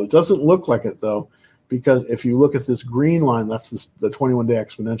reversal is held. It doesn't look like it, though, because if you look at this green line, that's the 21-day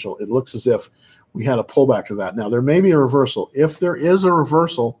exponential. It looks as if we had a pullback to that. Now, there may be a reversal. If there is a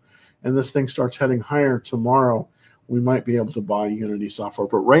reversal and this thing starts heading higher tomorrow, we might be able to buy Unity Software.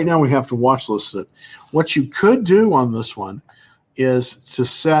 But right now we have to watch list it. What you could do on this one is to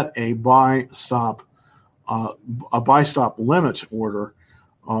set a buy stop limit order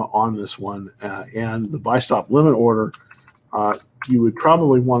on this one, and the buy stop limit order you would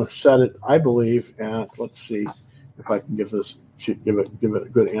probably want to set it, I believe, at, let's see if I can give it a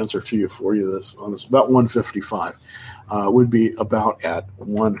good answer to you this on this, about 155 would be about at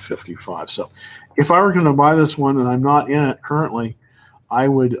 155. So if I were going to buy this one and I'm not in it currently, I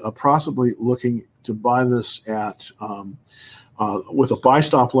would possibly looking to buy this at with a buy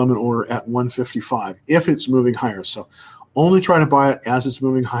stop limit order at 155 if it's moving higher. So only try to buy it as it's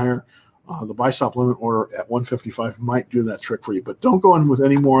moving higher. The buy stop limit order at 155 might do that trick for you, but don't go in with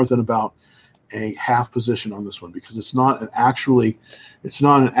any more than about a half position on this one, because it's not an actual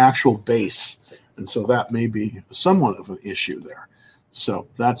base, and so that may be somewhat of an issue there. So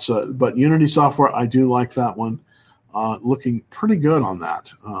that's but Unity Software, I do like that one. Looking pretty good on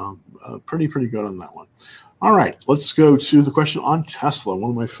that. Pretty good on that one. All right, let's go to the question on Tesla,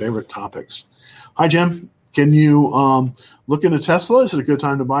 one of my favorite topics. Hi, Jim. Can you look into Tesla? Is it a good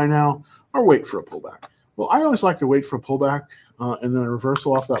time to buy now or wait for a pullback? Well, I always like to wait for a pullback and then a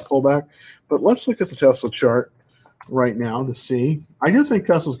reversal off that pullback. But let's look at the Tesla chart right now to see. I do think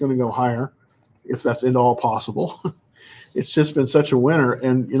Tesla's going to go higher, if that's at all possible. It's just been such a winner.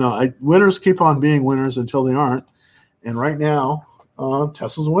 And, winners keep on being winners until they aren't. And right now,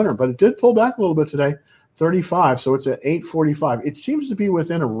 Tesla's a winner. But it did pull back a little bit today, 35. So it's at 845. It seems to be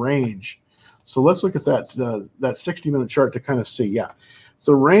within a range. So let's look at that 60-minute chart to kind of see. Yeah,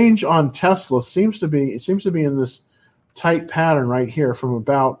 the range on Tesla seems to be in this tight pattern right here from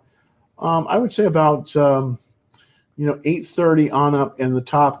about I would say about 830 on up, and the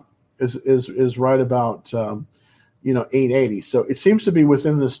top is right about 880. So it seems to be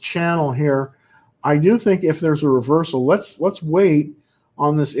within this channel here. I do think if there's a reversal, let's wait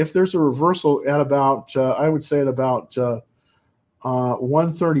on this. If there's a reversal at about I would say at about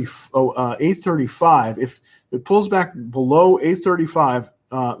 835. If it pulls back below 835,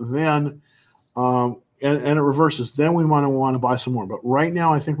 then and it reverses, then we want to buy some more. But right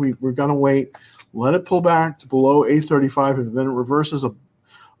now, I think we're going to wait, let it pull back to below 835, and then it reverses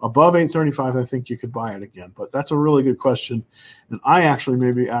above 835. I think you could buy it again. But that's a really good question, and I actually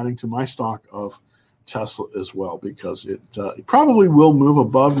may be adding to my stock of Tesla as well, because it probably will move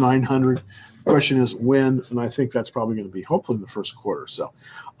above 900 Question is when, and I think that's probably going to be hopefully in the first quarter. So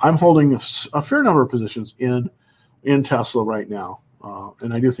I'm holding a fair number of positions in Tesla right now,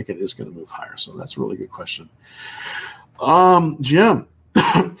 and I do think it is going to move higher. So that's a really good question. Jim,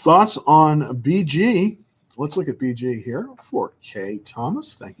 thoughts on BG? Let's look at BG here for K.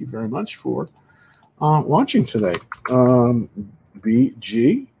 Thomas. Thank you very much for watching today.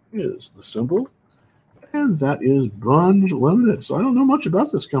 BG is the symbol, and that is Bunge Limited. So I don't know much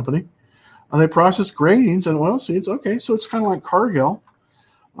about this company. They process grains and oil seeds. Okay, so it's kind of like Cargill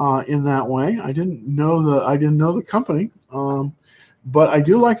in that way. I didn't know the company, but I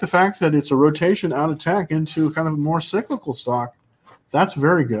do like the fact that it's a rotation out of tech into kind of a more cyclical stock. That's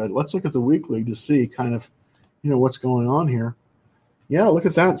very good. Let's look at the weekly to see kind of what's going on here. Yeah, look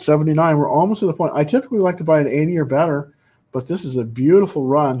at that, 79. We're almost to the point. I typically like to buy at 80 or better, but this is a beautiful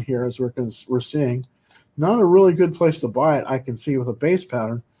run here as we're seeing. Not a really good place to buy it, I can see, with a base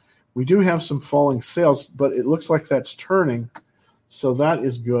pattern. We do have some falling sales, but it looks like that's turning, so that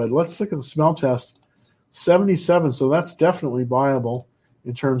is good. Let's look at the smell test, 77, so that's definitely buyable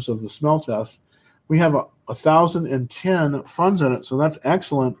in terms of the smell test. We have 1,010 funds in it, so that's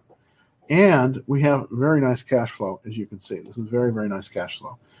excellent. And we have very nice cash flow, as you can see. This is very, very nice cash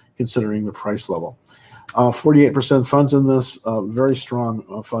flow, considering the price level. 48% funds in this, very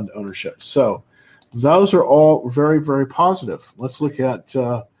strong fund ownership. So those are all very, very positive. Let's look at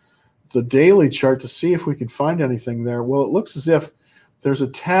the daily chart to see if we can find anything there. Well, it looks as if there's a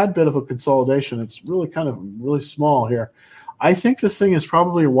tad bit of a consolidation. It's really kind of really small here. I think this thing is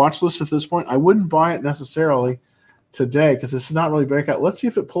probably a watch list at this point. I wouldn't buy it necessarily today because this is not really breakout. Let's see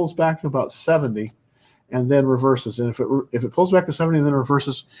if it pulls back to about 70 and then reverses. And if it pulls back to 70 and then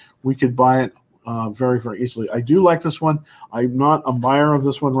reverses, we could buy it very, very easily. I do like this one. I'm not a buyer of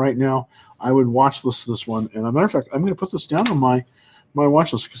this one right now. I would watch list this one. And as a matter of fact, I'm going to put this down on my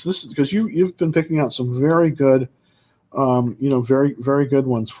watch list because you've been picking out some very good, very, very good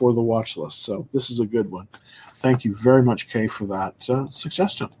ones for the watch list. So this is a good one. Thank you very much, Kay, for that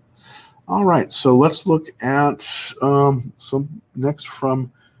suggestion. All right, so let's look at some next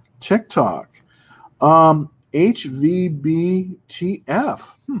from TikTok. HVBTF.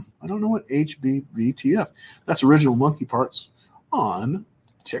 I don't know what HVBTF. That's Original Monkey Parts on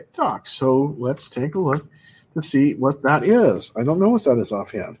TikTok. So let's take a look to see what that is. I don't know what that is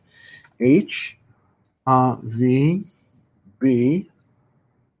offhand. HVBTF.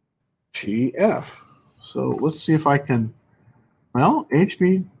 So let's see if I can. Well,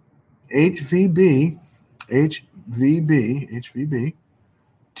 HVB,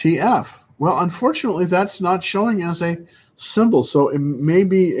 TF. Well, unfortunately, that's not showing as a symbol. So it may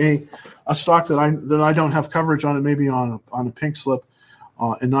be a stock that I don't have coverage on. It may be on a pink slip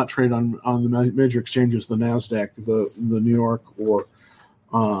and not trade on the major exchanges, the NASDAQ, the New York, or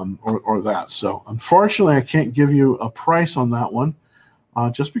that. So unfortunately, I can't give you a price on that one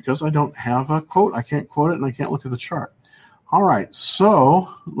just because I don't have a quote. I can't quote it, and I can't look at the chart. All right, so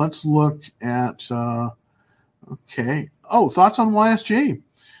let's look at, okay. Oh, thoughts on YSG.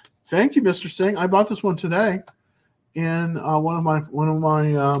 Thank you, Mr. Singh. I bought this one today in one of my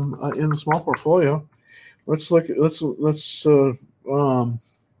in the small portfolio. Let's look at this one.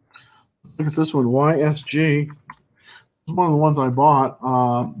 YSG is one of the ones I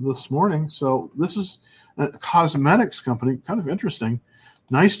bought this morning. So this is a cosmetics company, kind of interesting.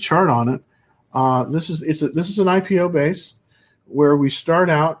 Nice chart on it. This is an IPO base where we start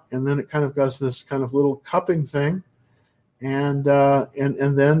out and then it kind of does this kind of little cupping thing, and then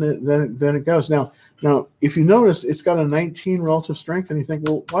it goes. Now if you notice, it's got a 19 relative strength, and you think,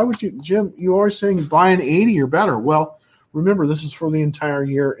 well, why would you, Jim? You are saying buy an 80 or better. Well, remember, this is for the entire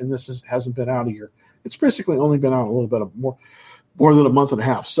year, and this hasn't been out a year. It's basically only been out a little bit of more than a month and a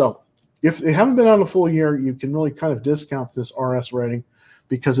half. So if they haven't been out a full year, you can really kind of discount this RS rating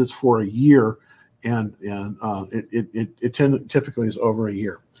because it's for a year. And it typically is over a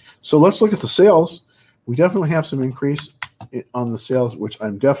year. So let's look at the sales. We definitely have some increase on the sales, which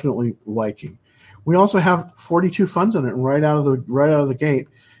I'm definitely liking. We also have 42 funds in it right out of the gate,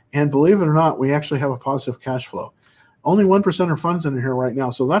 and believe it or not, we actually have a positive cash flow. Only 1% are funds in here right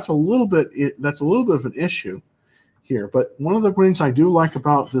now, so that's a little bit of an issue here. But one of the things I do like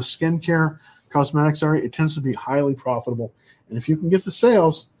about the skincare cosmetics area, it tends to be highly profitable, and if you can get the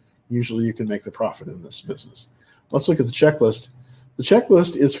sales, usually you can make the profit in this business. Let's look at the checklist. The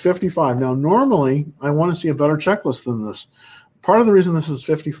checklist is 55. Now, normally, I want to see a better checklist than this. Part of the reason this is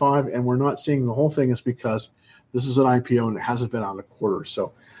 55 and we're not seeing the whole thing is because this is an IPO and it hasn't been out a quarter.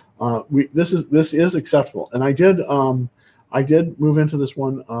 So this is acceptable. And I did move into this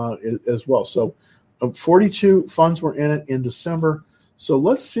one as well. So 42 funds were in it in December. So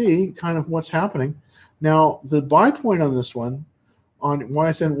let's see kind of what's happening. Now, the buy point on this one, on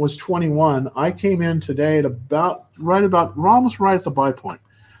YSN, was 21. I came in today at almost right at the buy point.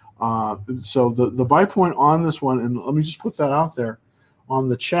 So the buy point on this one, and let me just put that out there on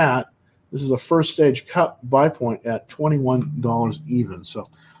the chat. This is a first stage cut buy point at $21 even. So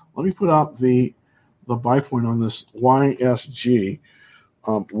let me put out the buy point on this YSG.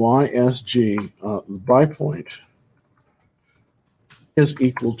 Buy point is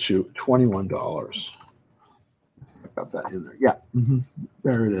equal to $21. I got that in there. Yeah,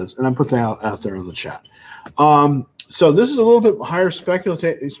 there it is. And I put that out there in the chat. So this is a little bit higher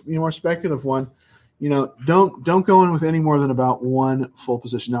speculative, more speculative one. Don't go in with any more than about one full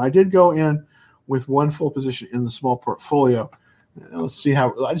position. Now, I did go in with one full position in the small portfolio. Let's see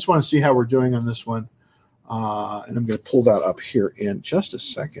I just want to see how we're doing on this one. And I'm going to pull that up here in just a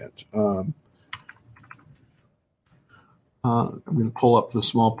second. I'm going to pull up the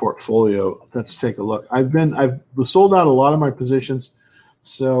small portfolio. Let's take a look. I've sold out a lot of my positions.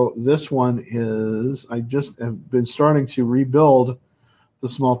 So this one is, I just have been starting to rebuild the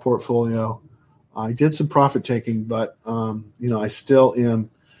small portfolio. I did some profit taking, but I still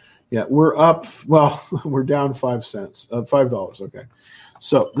am. Yeah, we're up. Well, we're down 5 cents, $5. Okay.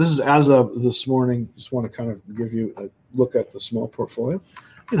 So this is as of this morning. Just want to kind of give you a look at the small portfolio,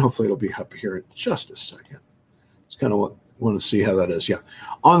 and hopefully it'll be up here in just a second. It's kind of want to see how that is. Yeah,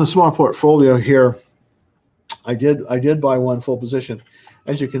 on the small portfolio here, I did buy one full position.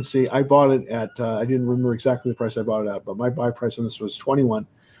 As you can see, I bought it at. I didn't remember exactly the price I bought it at, but my buy price on this was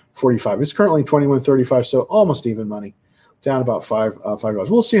 $21.45. It's currently $21.35, so almost even money, down about $5.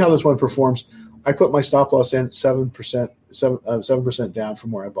 We'll see how this one performs. I put my stop loss in 7% down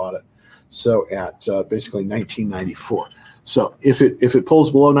from where I bought it, so at basically $19.94. So if it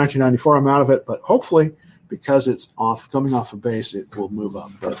pulls below $19.94, I'm out of it. But hopefully, because it's coming off a base, it will move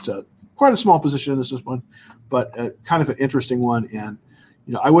up. But quite a small position in this one, but kind of an interesting one. And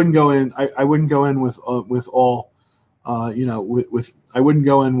I wouldn't go in. I wouldn't go in with all. I wouldn't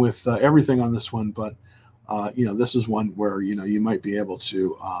go in with everything on this one, but this is one where you might be able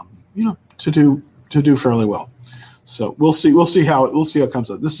to to do fairly well. So we'll see how it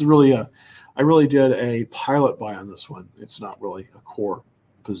comes out. This is really I really did a pilot buy on this one. It's not really a core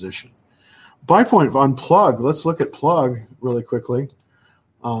position. Buy point on Plug. Let's look at Plug really quickly.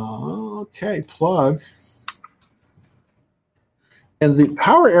 Okay, Plug. And the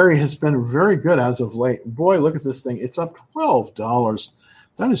power area has been very good as of late. Boy, look at this thing. It's up $12.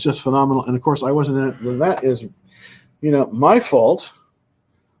 That is just phenomenal. And, of course, I wasn't in it. Well, that is, my fault.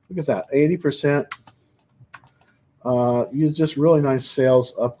 Look at that, 80%. Just really nice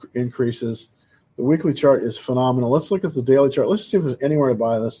sales increases. The weekly chart is phenomenal. Let's look at the daily chart. Let's see if there's anywhere to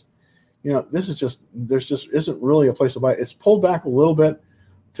buy this. This is there's just isn't really a place to buy it. It's pulled back a little bit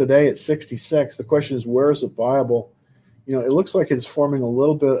today at 66. The question is, where is it buyable? It looks like it's forming a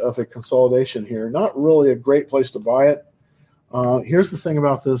little bit of a consolidation here. Not really a great place to buy it. Here's the thing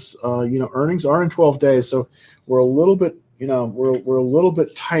about this. Earnings are in 12 days, so we're a little bit, we're a little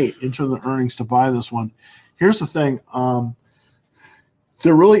bit tight into the earnings to buy this one. Here's the thing.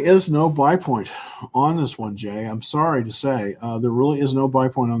 There really is no buy point on this one, Jay. I'm sorry to say, there really is no buy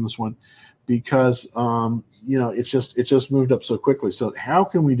point on this one because it just moved up so quickly. So how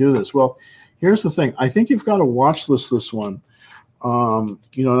can we do this? Well, here's the thing. I think you've got to watch list this one. And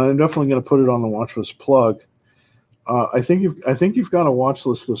I'm definitely going to put it on the watch list Plug. I think you've got to watch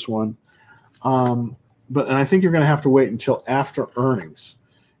list this one, and I think you're going to have to wait until after earnings.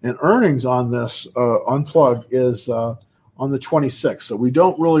 And earnings on this on Plug is on the 26th. So we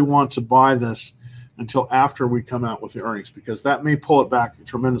don't really want to buy this until after we come out with the earnings because that may pull it back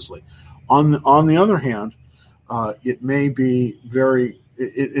tremendously. On the other hand, it may be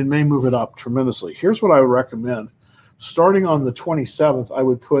it may move it up tremendously. Here's what I would recommend. Starting on the 27th, I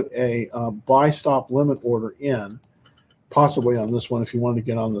would put a buy stop limit order in, possibly on this one if you wanted to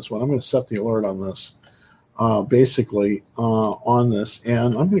get on this one. I'm going to set the alert on this, basically on this,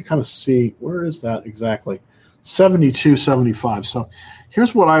 and I'm going to kind of see where is that exactly, 72.75. So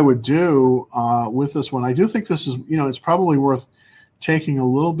here's what I would do with this one. I do think this is, it's probably worth taking a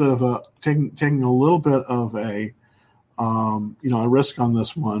little bit of a a risk on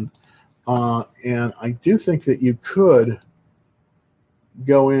this one. And I do think that you could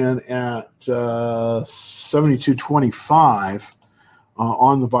go in at 72.25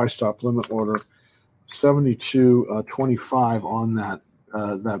 on the buy stop limit order, 72.25 on that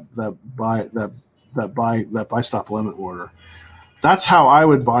buy stop limit order. That's how I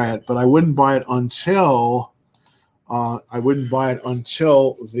would buy it, but I wouldn't buy it until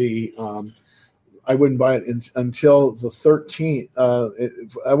the I wouldn't buy it until the 13th.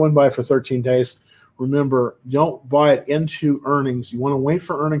 I wouldn't buy it for 13 days. Remember, don't buy it into earnings. You want to wait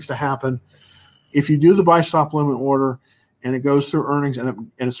for earnings to happen. If you do the buy stop limit order and it goes through earnings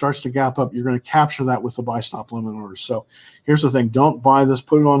and it starts to gap up, you're going to capture that with the buy stop limit order. So here's the thing. Don't buy this.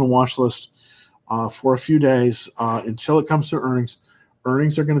 Put it on the watch list for a few days until it comes to earnings.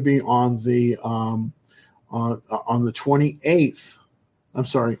 Earnings are going to be on the 28th. I'm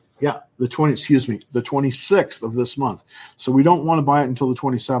sorry. Yeah, the 26th of this month. So we don't want to buy it until the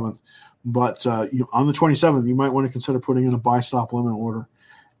 27th. But on the 27th, you might want to consider putting in a buy stop limit order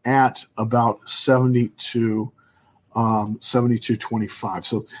at about 72.25.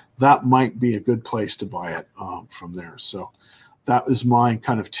 So that might be a good place to buy it from there. So that is my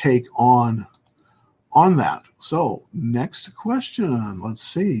kind of take on that. So next question. Let's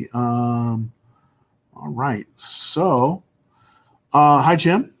see. All right. So, hi,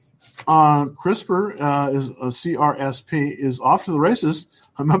 Jim. CRISPR is a CRSP is off to the races.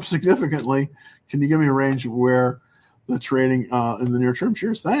 I'm up significantly. Can you give me a range of where the trading in the near term?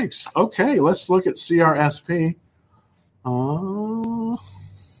 Cheers. Thanks. Okay, let's look at CRSP.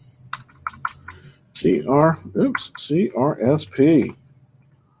 CRSP.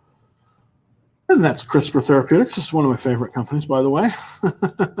 And that's CRISPR Therapeutics. This is one of my favorite companies, by the way.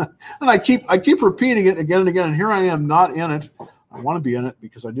 And I keep repeating it again and again. And here I am, not in it. I want to be in it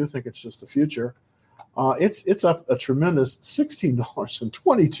because I do think it's just the future. It's up a tremendous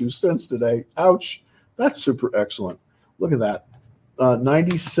 $16.22 today. Ouch. That's super excellent. Look at that.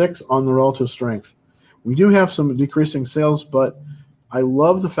 96 on the relative strength. We do have some decreasing sales, but I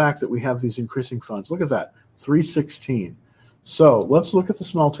love the fact that we have these increasing funds. Look at that. 316. So let's look at the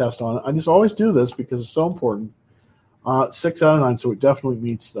smell test on it. I just always do this because it's so important. 6 out of 9, so it definitely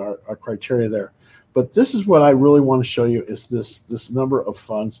meets our criteria there. But this is what I really want to show you is this number of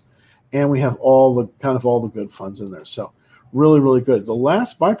funds, and we have all the good funds in there. So really, really good. The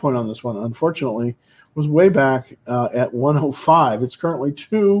last buy point on this one, unfortunately, was way back at 105. It's currently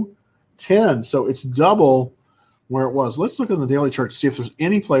 210, so it's double where it was. Let's look at the daily chart to see if there's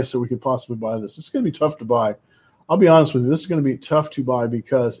any place that we could possibly buy this. It's going to be tough to buy. I'll be honest with you. This is going to be tough to buy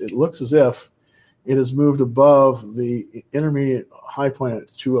because it looks as if it has moved above the intermediate high point at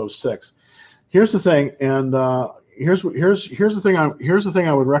 206. Here's the thing, and here's the thing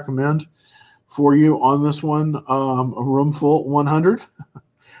I would recommend for you on this one. A room full 100.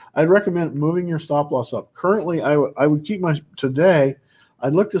 I'd recommend moving your stop loss up. Currently, I would keep today.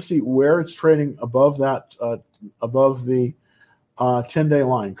 I'd look to see where it's trading above that above the 10-day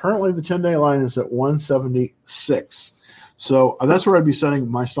line. Currently, the 10-day line is at 176. So that's where I'd be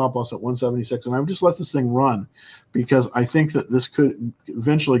setting my stop loss at 176, and I would just let this thing run because I think that this could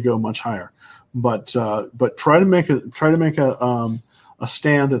eventually go much higher. But try to make a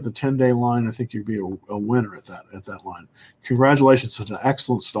stand at the 10-day line. I think you'd be a winner at that line. Congratulations! It's an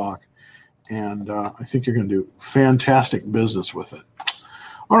excellent stock, and I think you're going to do fantastic business with it.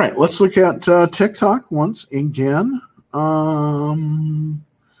 All right, let's look at TikTok once again for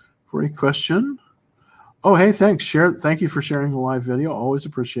a question. Oh, hey, thanks. Thank you for sharing the live video. Always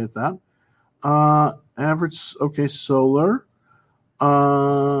appreciate that. Average, okay, solar.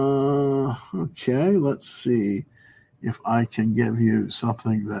 Okay, let's see if I can give you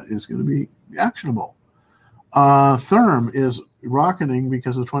something that is going to be actionable. Therm is rocketing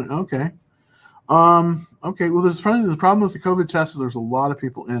because of 20. Okay. Okay, well, there's probably the problem with the COVID test is there's a lot of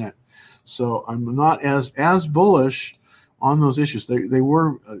people in it. So I'm not as bullish on those issues. They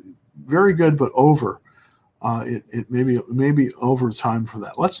were very good, but over. It may be over time for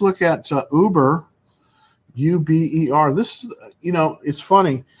that. Let's look at Uber, UBER. This is, it's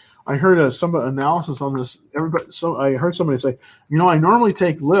funny. I heard some analysis on this. I heard somebody say, I normally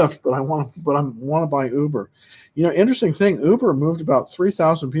take Lyft, but I want to buy Uber. Interesting thing. Uber moved about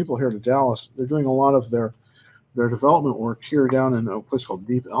 3,000 people here to Dallas. They're doing a lot of their development work here down in a place called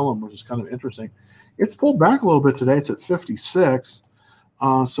Deep Ellum, which is kind of interesting. It's pulled back a little bit today. It's at 56.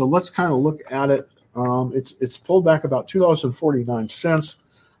 So let's kind of look at it. It's pulled back about $2.49.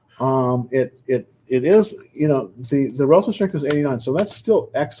 It is, the relative strength is 89, so that's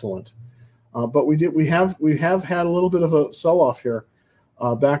still excellent. But we have had a little bit of a sell-off here,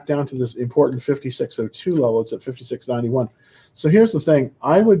 back down to this important 5602 level. It's at 5691. So here's the thing.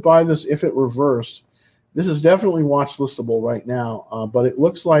 I would buy this if it reversed. This is definitely watch listable right now, but it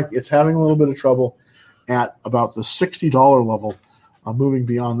looks like it's having a little bit of trouble at about the $60 level, moving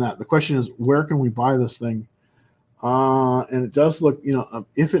beyond that. The question is, where can we buy this thing? And it does look,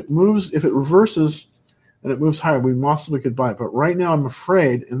 if it reverses and it moves higher, we possibly could buy it. But right now, I'm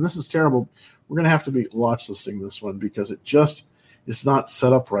afraid, and this is terrible, we're going to have to be watch listing this one because it just it's not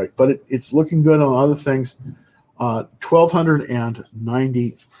set up right, but it's looking good on other things.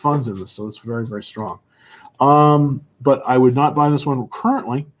 1,290 funds in this, so it's very, very strong. But I would not buy this one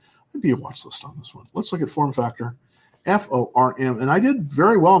currently. I'd be a watch list on this one. Let's look at Form Factor, FORM, and I did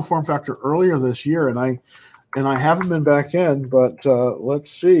very well in Form Factor earlier this year, and I haven't been back in, but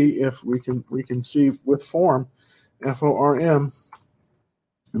let's see if we can see with Form, FORM,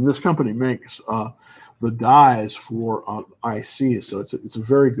 and this company makes the dies for ICs, so it's a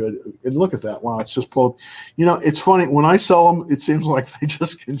very good. And look at that! Wow, it's just pulled. It's funny when I sell them, it seems like they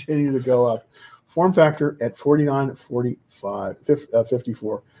just continue to go up. Form Factor at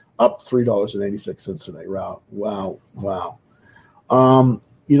 $49.54, up $3.86 today. Wow.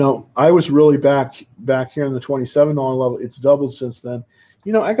 I was really back here in the $27 level. It's doubled since then.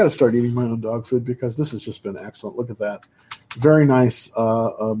 I got to start eating my own dog food because this has just been excellent. Look at that. Very nice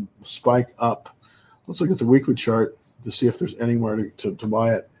spike up. Let's look at the weekly chart to see if there's anywhere to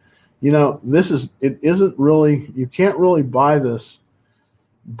buy it. It isn't really, you can't really buy this,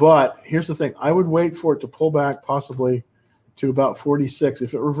 but here's the thing. I would wait for it to pull back possibly to about 46.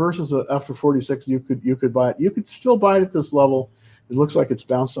 If it reverses after 46, you could buy it. You could still buy it at this level. It looks like it's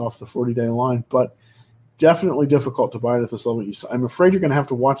bounced off the 40-day line, but definitely difficult to buy it at this level. I'm afraid you're going to have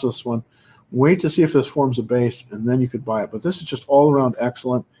to watch this one. Wait to see if this forms a base, and then you could buy it. But this is just all around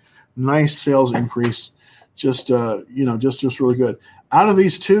excellent. Nice sales increase. Just really good. Out of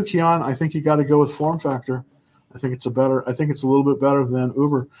these two, Keon, I think you got to go with Form Factor. I think it's a little bit better than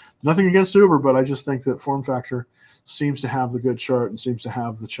Uber. Nothing against Uber, but I just think that Form Factor seems to have the good chart and seems to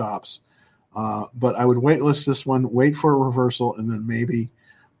have the chops. But I would wait list this one, wait for a reversal, and then maybe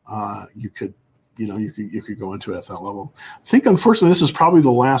you could go into it at that level. I think, unfortunately, this is probably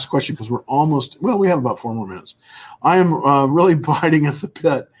the last question because we have about 4 more minutes. I am really biting at the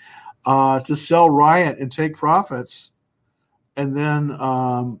bit to sell Riot and take profits, and then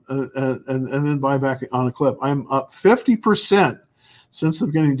buy back on a clip. I'm up 50% since the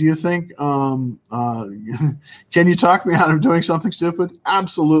beginning. Do you think? Can you talk me out of doing something stupid?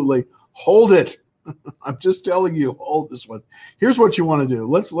 Absolutely. Hold it. I'm just telling you, hold this one. Here's what you want to do.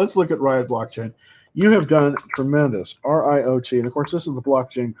 Let's look at Riot Blockchain. You have done tremendous. RIOT, and of course, this is the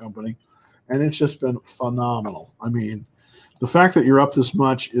blockchain company, and it's just been phenomenal. I mean, the fact that you're up this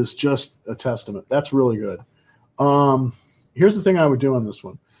much is just a testament. That's really good. Here's the thing I would do on this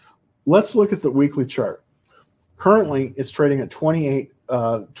one. Let's look at the weekly chart. Currently, it's trading at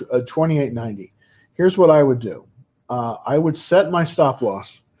 28.90. Here's what I would do. I would set my stop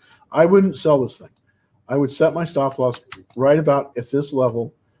loss. I wouldn't sell this thing. I would set my stop loss right about at this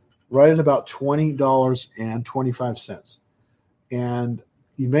level, right at about $20.25. And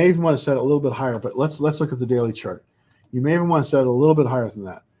you may even want to set it a little bit higher, but let's look at the daily chart. You may even want to set it a little bit higher than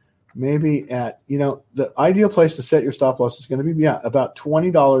that. Maybe at, the ideal place to set your stop loss is going to be, about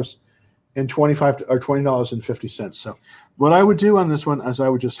 $20.25 or $20.50. So what I would do on this one is I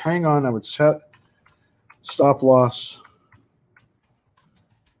would just hang on. I would set stop loss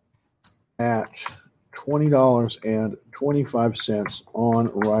at $20.25 on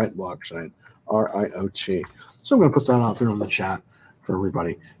Riot Blockchain, RIOT. So I'm going to put that out there on the chat for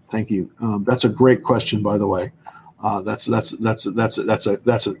everybody. Thank you. That's a great question, by the way. That's an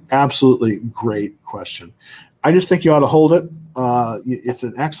absolutely great question. I just think you ought to hold it. It's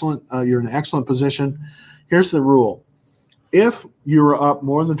an excellent. You're in an excellent position. Here's the rule: if you're up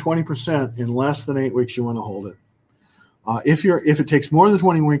more than 20% in less than 8 weeks, you want to hold it. If it takes more than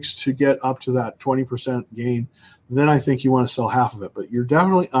 20 weeks to get up to that 20% gain, then I think you want to sell half of it. But you're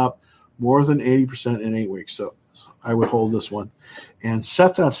definitely up more than 80% in 8 weeks. So I would hold this one and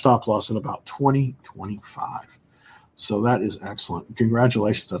set that stop loss at about 20.25. So that is excellent.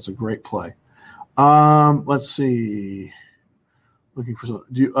 Congratulations. That's a great play. Let's see. Looking for some.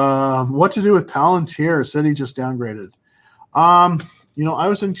 What to do with Palantir? Said he just downgraded. I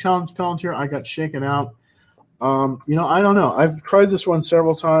was in Palantir. I got shaken out. I don't know. I've tried this one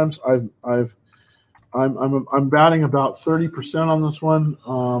several times. I'm batting about 30% on this one.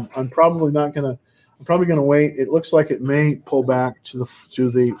 I'm probably gonna wait. It looks like it may pull back to the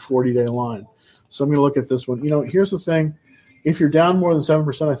 40-day line. So I'm going to look at this one. Here's the thing. If you're down more than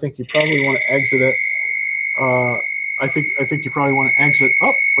 7%, I think you probably want to exit it. I think you probably want to exit.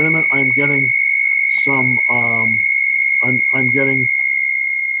 Oh, wait a minute. I'm getting some. I'm getting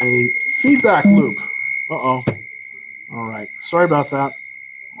a feedback loop. Uh-oh. All right. Sorry about that.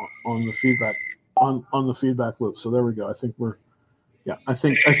 On the feedback on the feedback loop. So there we go. I think we're. Yeah. I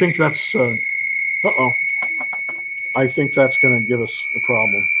think that's. Uh-oh. I think that's going to give us a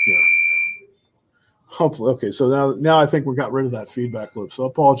problem here. Hopefully. Okay, so now I think we got rid of that feedback loop. So I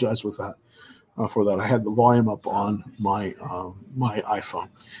apologize with that. for that. I had the volume up on my my iPhone.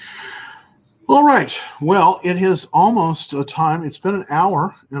 All right. Well, it is almost time. It's been an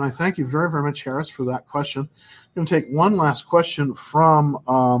hour, and I thank you very, very much, Harris, for that question. I'm going to take one last question from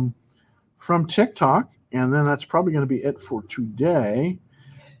TikTok, and then that's probably going to be it for today.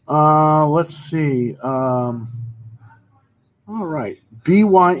 Let's see. All right.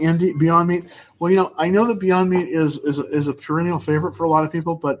 BYND, Beyond Meat. Well, I know that Beyond Meat is a perennial favorite for a lot of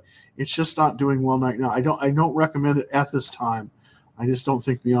people, but it's just not doing well right now. I don't recommend it at this time. I just don't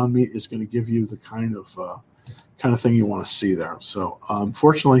think Beyond Meat is going to give you the kind of thing you want to see there. So,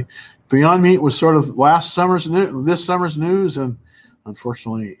 unfortunately, Beyond Meat was sort of this summer's news, and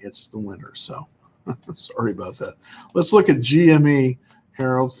unfortunately, it's the winter. So, sorry about that. Let's look at GME,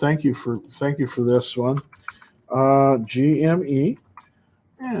 Harold. Thank you for this one. GME,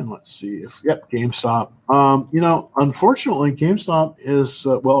 and let's see GameStop. Unfortunately, GameStop is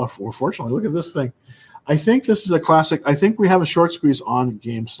unfortunately, look at this thing. I think this is a classic. I think we have a short squeeze on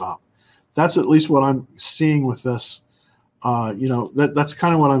GameStop. That's at least what I'm seeing with this. That's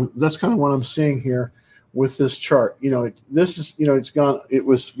kind of what I'm seeing here with this chart. It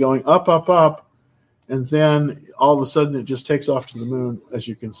was going up, and then all of a sudden it just takes off to the moon, as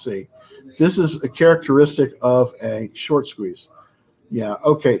you can see. This is a characteristic of a short squeeze. Yeah.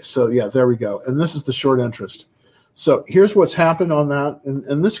 Okay. So there we go. And this is the short interest. So here's what's happened on that, and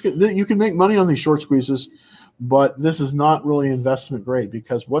you can make money on these short squeezes, but this is not really investment grade,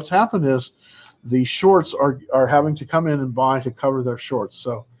 because what's happened is the shorts are having to come in and buy to cover their shorts.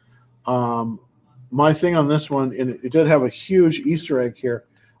 So my thing on this one, and it did have a huge Easter egg here.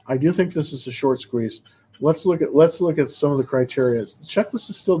 I do think this is a short squeeze. Let's look at some of the criteria. The checklist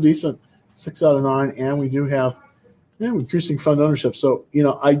is still decent, 6 out of 9, and we do have increasing fund ownership. So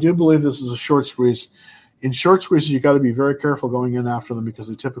I do believe this is a short squeeze. In short squeezes, you got to be very careful going in after them, because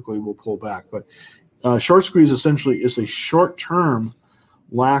they typically will pull back. But short squeeze essentially is a short-term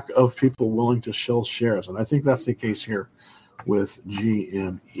lack of people willing to sell shares, and I think that's the case here with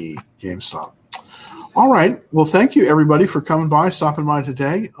GME, GameStop. All right. Well, thank you, everybody, for stopping by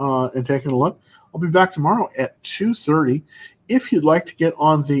today and taking a look. I'll be back tomorrow at 2:30. If you'd like to get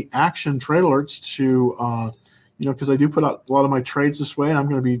on the action trade alerts to, because I do put out a lot of my trades this way, and I'm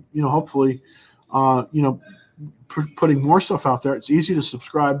going to be, hopefully, putting more stuff out there. It's easy to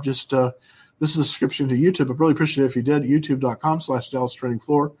subscribe. Just this is a subscription to YouTube. I'd really appreciate it if you did. YouTube.com/Dallas Trading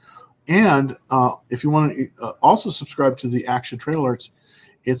Floor. And if you want to also subscribe to the Action Trade Alerts,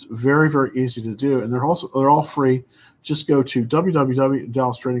 it's very, very easy to do. And they're all free. Just go to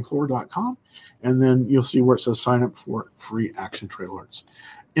www.dallastradingfloor.com, and then you'll see where it says sign up for free Action Trade Alerts.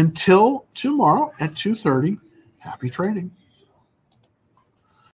 Until tomorrow at 2:30, happy trading.